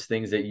 There is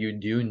things that you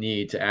do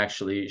need to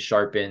actually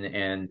sharpen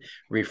and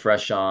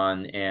refresh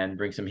on and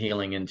bring some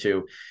healing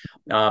into.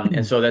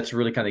 And so that's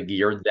really kind of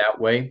geared that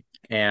way.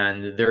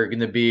 And they're going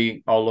to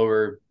be all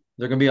over.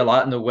 They're going to be a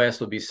lot in the West.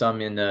 There'll be some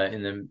in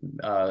the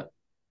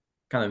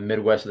kind of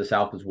Midwest of the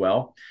South as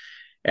well.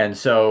 And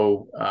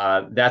so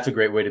that's a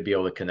great way to be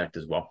able to connect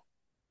as well.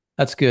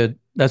 That's good.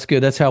 That's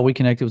good. That's how we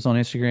connected, was on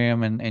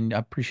Instagram, and I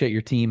appreciate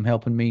your team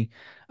helping me.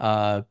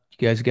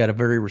 You guys got a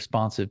very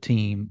responsive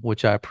team,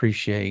 which I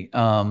appreciate.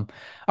 All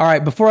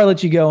right, before I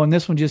let you go, and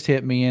this one just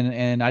hit me,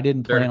 and I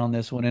didn't plan Sure. on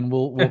this one, and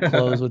we'll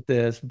close with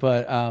this,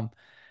 but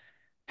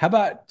how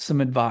about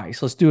some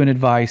advice? Let's do an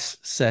advice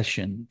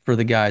session for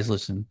the guys.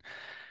 Listen,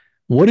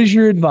 what is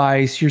your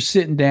advice? You're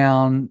sitting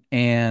down,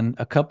 and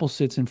a couple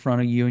sits in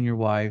front of you and your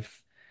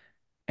wife,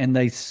 and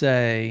they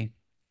say,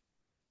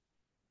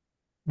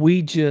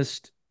 "We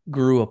just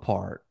grew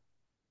apart."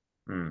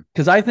 Hmm.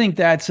 Because I think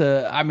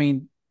I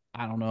mean,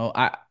 I don't know.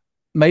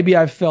 Maybe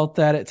I've felt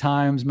that at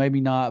times,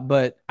 maybe not,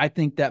 but I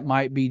think that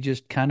might be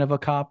just kind of a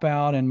cop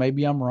out, and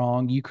maybe I'm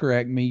wrong. You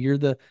correct me. You're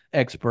the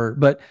expert.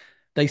 But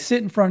they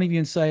sit in front of you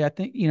and say, I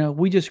think,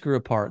 we just grew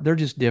apart. They're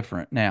just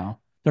different now.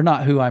 They're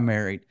not who I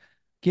married.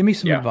 Give me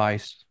some Yeah.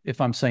 advice if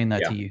I'm saying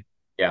that Yeah. to you.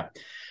 Yeah.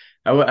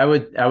 I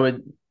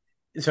would.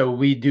 So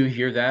we do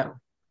hear that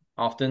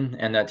often,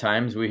 and at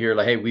times we hear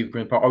like, "Hey, we've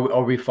grown apart,"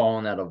 or we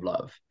fallen out of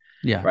love,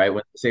 Yeah. right?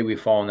 When they say we've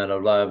fallen out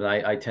of love, and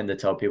I tend to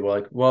tell people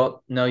like,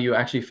 "Well, no, you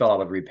actually fell out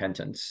of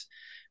repentance,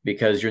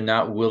 because you're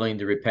not willing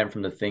to repent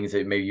from the things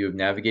that maybe you have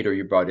navigated or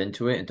you brought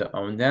into it, and to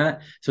own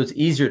that." So it's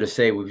easier to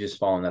say we've just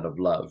fallen out of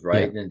love, Yeah.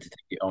 right, than to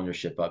take the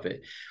ownership of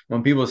it.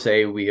 When people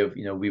say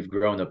we've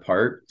grown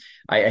apart,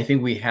 I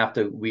think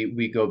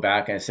we go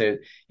back and say,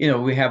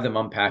 we have them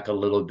unpack a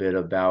little bit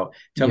about,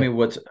 tell Yeah.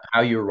 me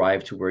how you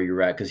arrived to where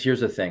you're at. Because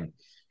here's the thing,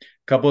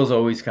 couples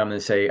always come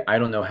and say, I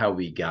don't know how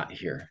we got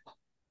here.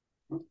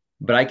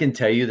 But I can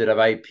tell you that if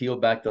I peel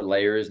back the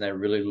layers and I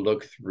really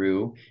look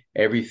through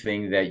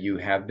everything that you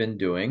have been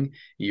doing,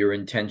 your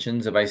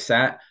intentions, if I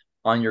sat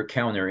on your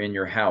counter in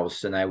your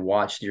house and I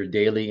watched your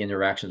daily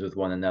interactions with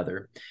one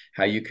another,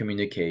 how you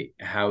communicate,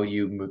 how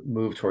you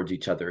move towards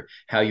each other,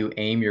 how you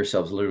aim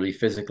yourselves literally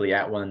physically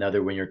at one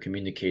another when you're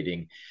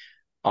communicating,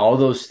 all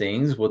those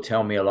things will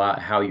tell me a lot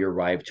how you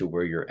arrive to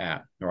where you're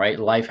at. Right?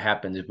 Life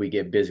happens. If we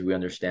get busy, we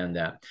understand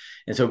that.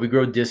 And so we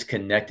grow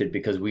disconnected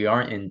because we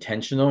aren't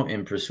intentional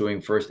in pursuing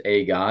first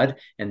a God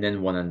and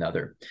then one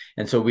another.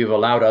 And so we've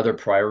allowed other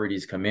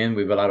priorities come in.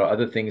 We've allowed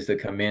other things to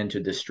come in to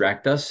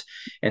distract us.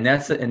 And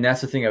that's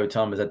the thing I would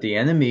tell them is that the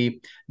enemy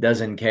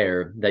doesn't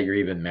care that you're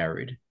even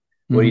married.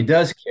 What he Mm.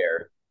 does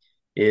care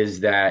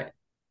is that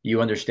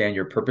you understand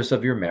your purpose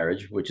of your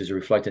marriage, which is to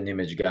reflect an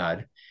image of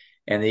God,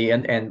 and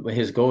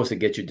his goal is to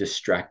get you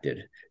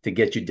distracted, to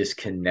get you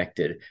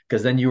disconnected,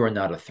 because then you are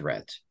not a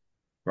threat,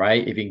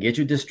 right? If he can get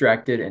you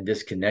distracted and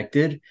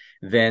disconnected,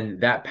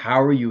 then that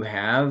power you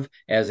have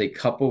as a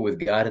couple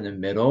with God in the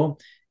middle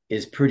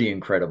is pretty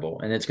incredible,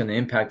 and it's going to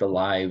impact the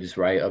lives,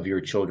 right, of your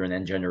children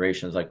and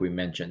generations, like we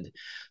mentioned.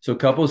 So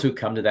couples who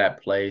come to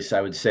that place, I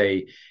would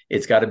say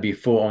it's got to be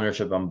full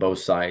ownership on both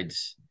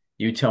sides.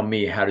 You tell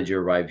me, how did you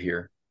arrive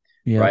here?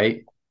 Yeah.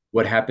 Right?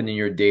 What happened in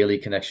your daily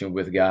connection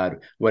with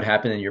God? What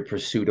happened in your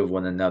pursuit of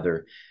one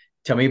another?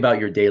 Tell me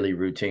about your daily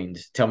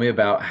routines. Tell me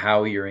about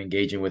how you're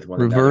engaging with one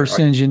another. Reverse Are you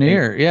praying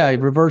engineer. Yeah.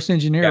 together? Reverse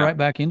engineer Yeah, right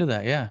back into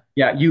that. Yeah.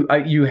 yeah.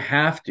 You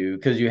have to,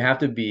 because you have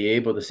to be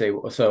able to say.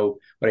 So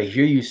what I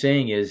hear you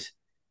saying is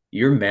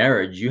your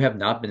marriage. You have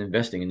not been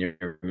investing in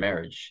your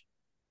marriage.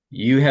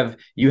 You have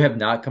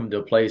not come to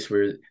a place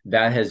where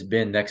that has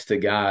been next to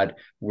God,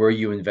 where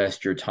you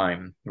invest your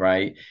time.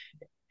 Right?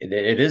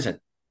 It isn't,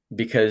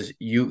 because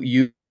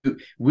you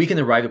we can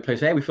arrive at a place,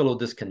 hey, we feel a little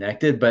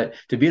disconnected, but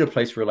to be at a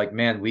place where like,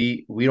 man,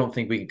 we don't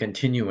think we can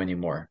continue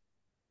anymore.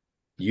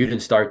 You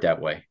didn't start that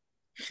way.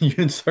 You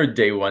didn't start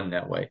day one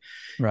that way,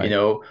 you Right.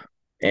 know.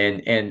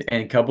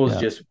 And couples,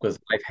 Yeah. just because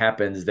life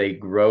happens, they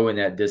grow in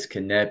that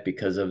disconnect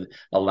because of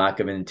a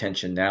lack of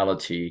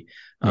intentionality,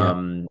 Yeah.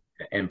 um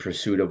and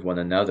pursuit of one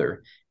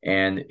another.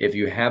 And if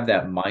you have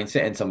that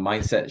mindset, and it's a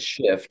mindset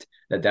shift,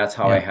 that's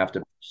how I Yeah. have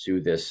to pursue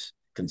this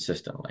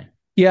consistently.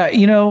 Yeah,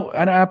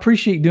 and I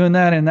appreciate doing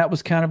that. And that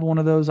was kind of one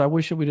of those. I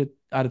wish I'd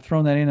have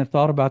thrown that in and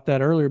thought about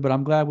that earlier, but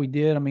I'm glad we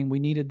did. I mean, we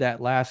needed that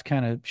last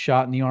kind of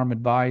shot in the arm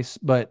advice.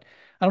 But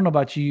I don't know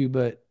about you,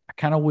 but I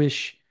kind of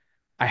wish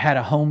I had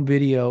a home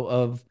video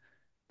of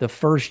the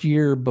first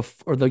year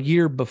before or the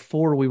year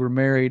before we were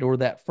married, or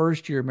that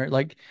first year married,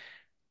 like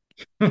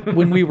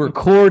when we were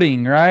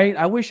courting, right?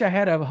 I wish I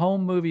had a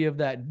home movie of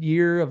that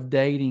year of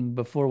dating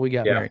before we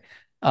got Yeah, married.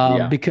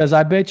 yeah, Because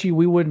I bet you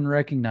we wouldn't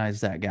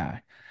recognize that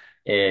guy.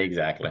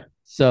 exactly.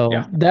 So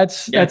Yeah,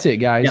 that's yeah, it,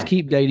 guys. yeah.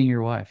 Keep dating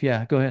your wife.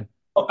 Yeah, go ahead.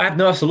 Oh,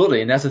 no,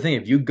 absolutely. And that's the thing.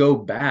 If you go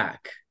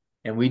back,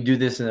 and we do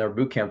this in our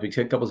boot camps, we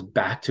take couples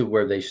back to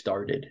where they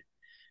started,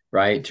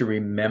 right? To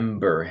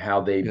remember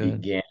how they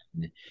Good. began.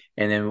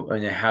 And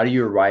then how do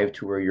you arrive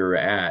to where you're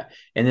at?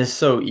 And it's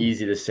so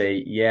easy to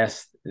say,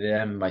 yes,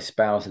 them, my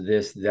spouse,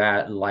 this,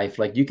 that, life.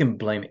 Like, you can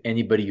blame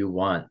anybody you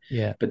want,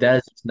 Yeah. but that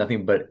is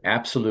nothing but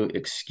absolute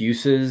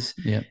excuses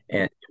Yeah.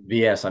 and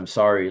BS. I'm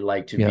sorry.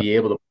 Like, to Yeah. be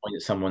able to point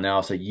at someone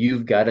else, like,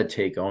 you've got to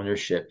take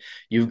ownership.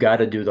 You've got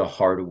to do the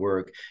hard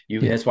work. Yeah.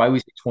 That's why we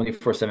say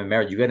 24/7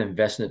 marriage. You got to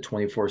invest in it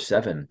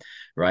 24/7, Yeah.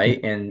 right?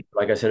 And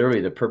like I said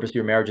earlier, the purpose of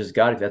your marriage is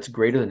God. That's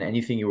greater than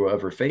anything you will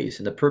ever face.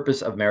 And the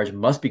purpose of marriage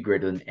must be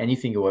greater than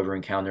anything you'll ever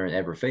encounter and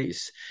ever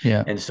face.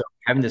 Yeah. And so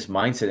having this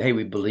mindset, hey,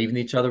 we believe in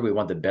each other. We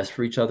want the best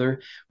for each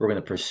other. We're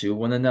going to pursue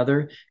one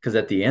another. Because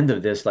at the end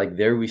of this, like,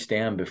 there we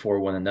stand before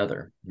one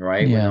another,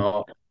 right? When Yeah.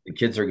 all the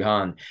kids are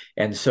gone.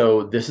 And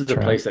so this is the That's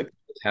right. place that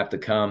have to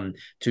come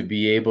to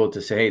be able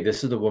to say, hey,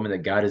 this is the woman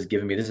that God has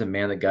given me. This is a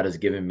man that God has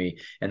given me.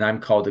 And I'm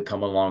called to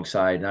come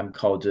alongside, and I'm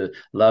called to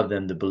love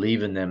them, to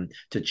believe in them,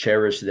 to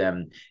cherish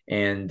them.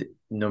 And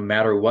no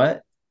matter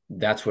what,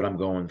 that's what I'm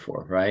going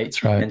for, right?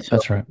 That's right. And so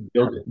That's right.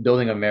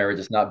 building a marriage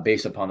is not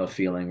based upon a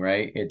feeling,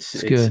 right? It's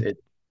It's it's good.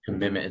 it's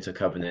commitment, it's a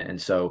covenant.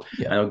 And so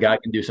Yeah. I know God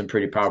can do some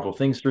pretty powerful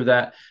things through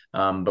that,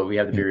 but we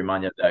have to be Yeah.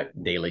 reminded of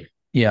that daily.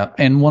 Yeah,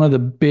 and one of the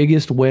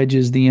biggest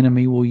wedges the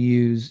enemy will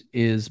use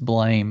is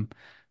blame.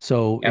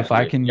 So if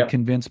I Absolutely. can Yep.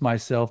 convince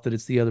myself that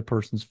it's the other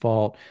person's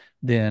fault,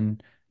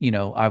 then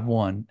I've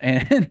won.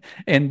 And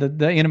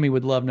the enemy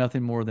would love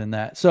nothing more than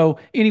that. So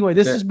anyway,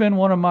 That's this has it. been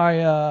one of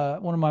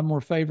my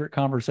more favorite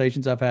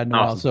conversations I've had in a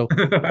while. Awesome.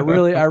 So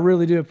I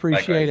really do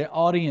appreciate Likewise. it.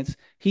 Audience,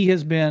 he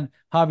has been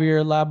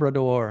Javier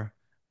Labrador.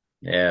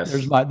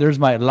 There's Yes.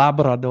 my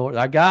Labrador.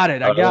 I got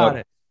it. I got Labrador.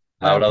 it.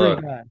 I Labrador.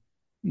 appreciate.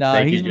 No,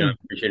 Thank he's you, John. been.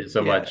 Appreciate it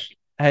so Yeah. much.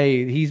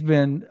 Hey, he's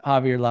been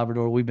Javier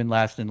Labrador. We've been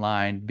last in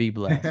line. Be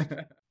blessed.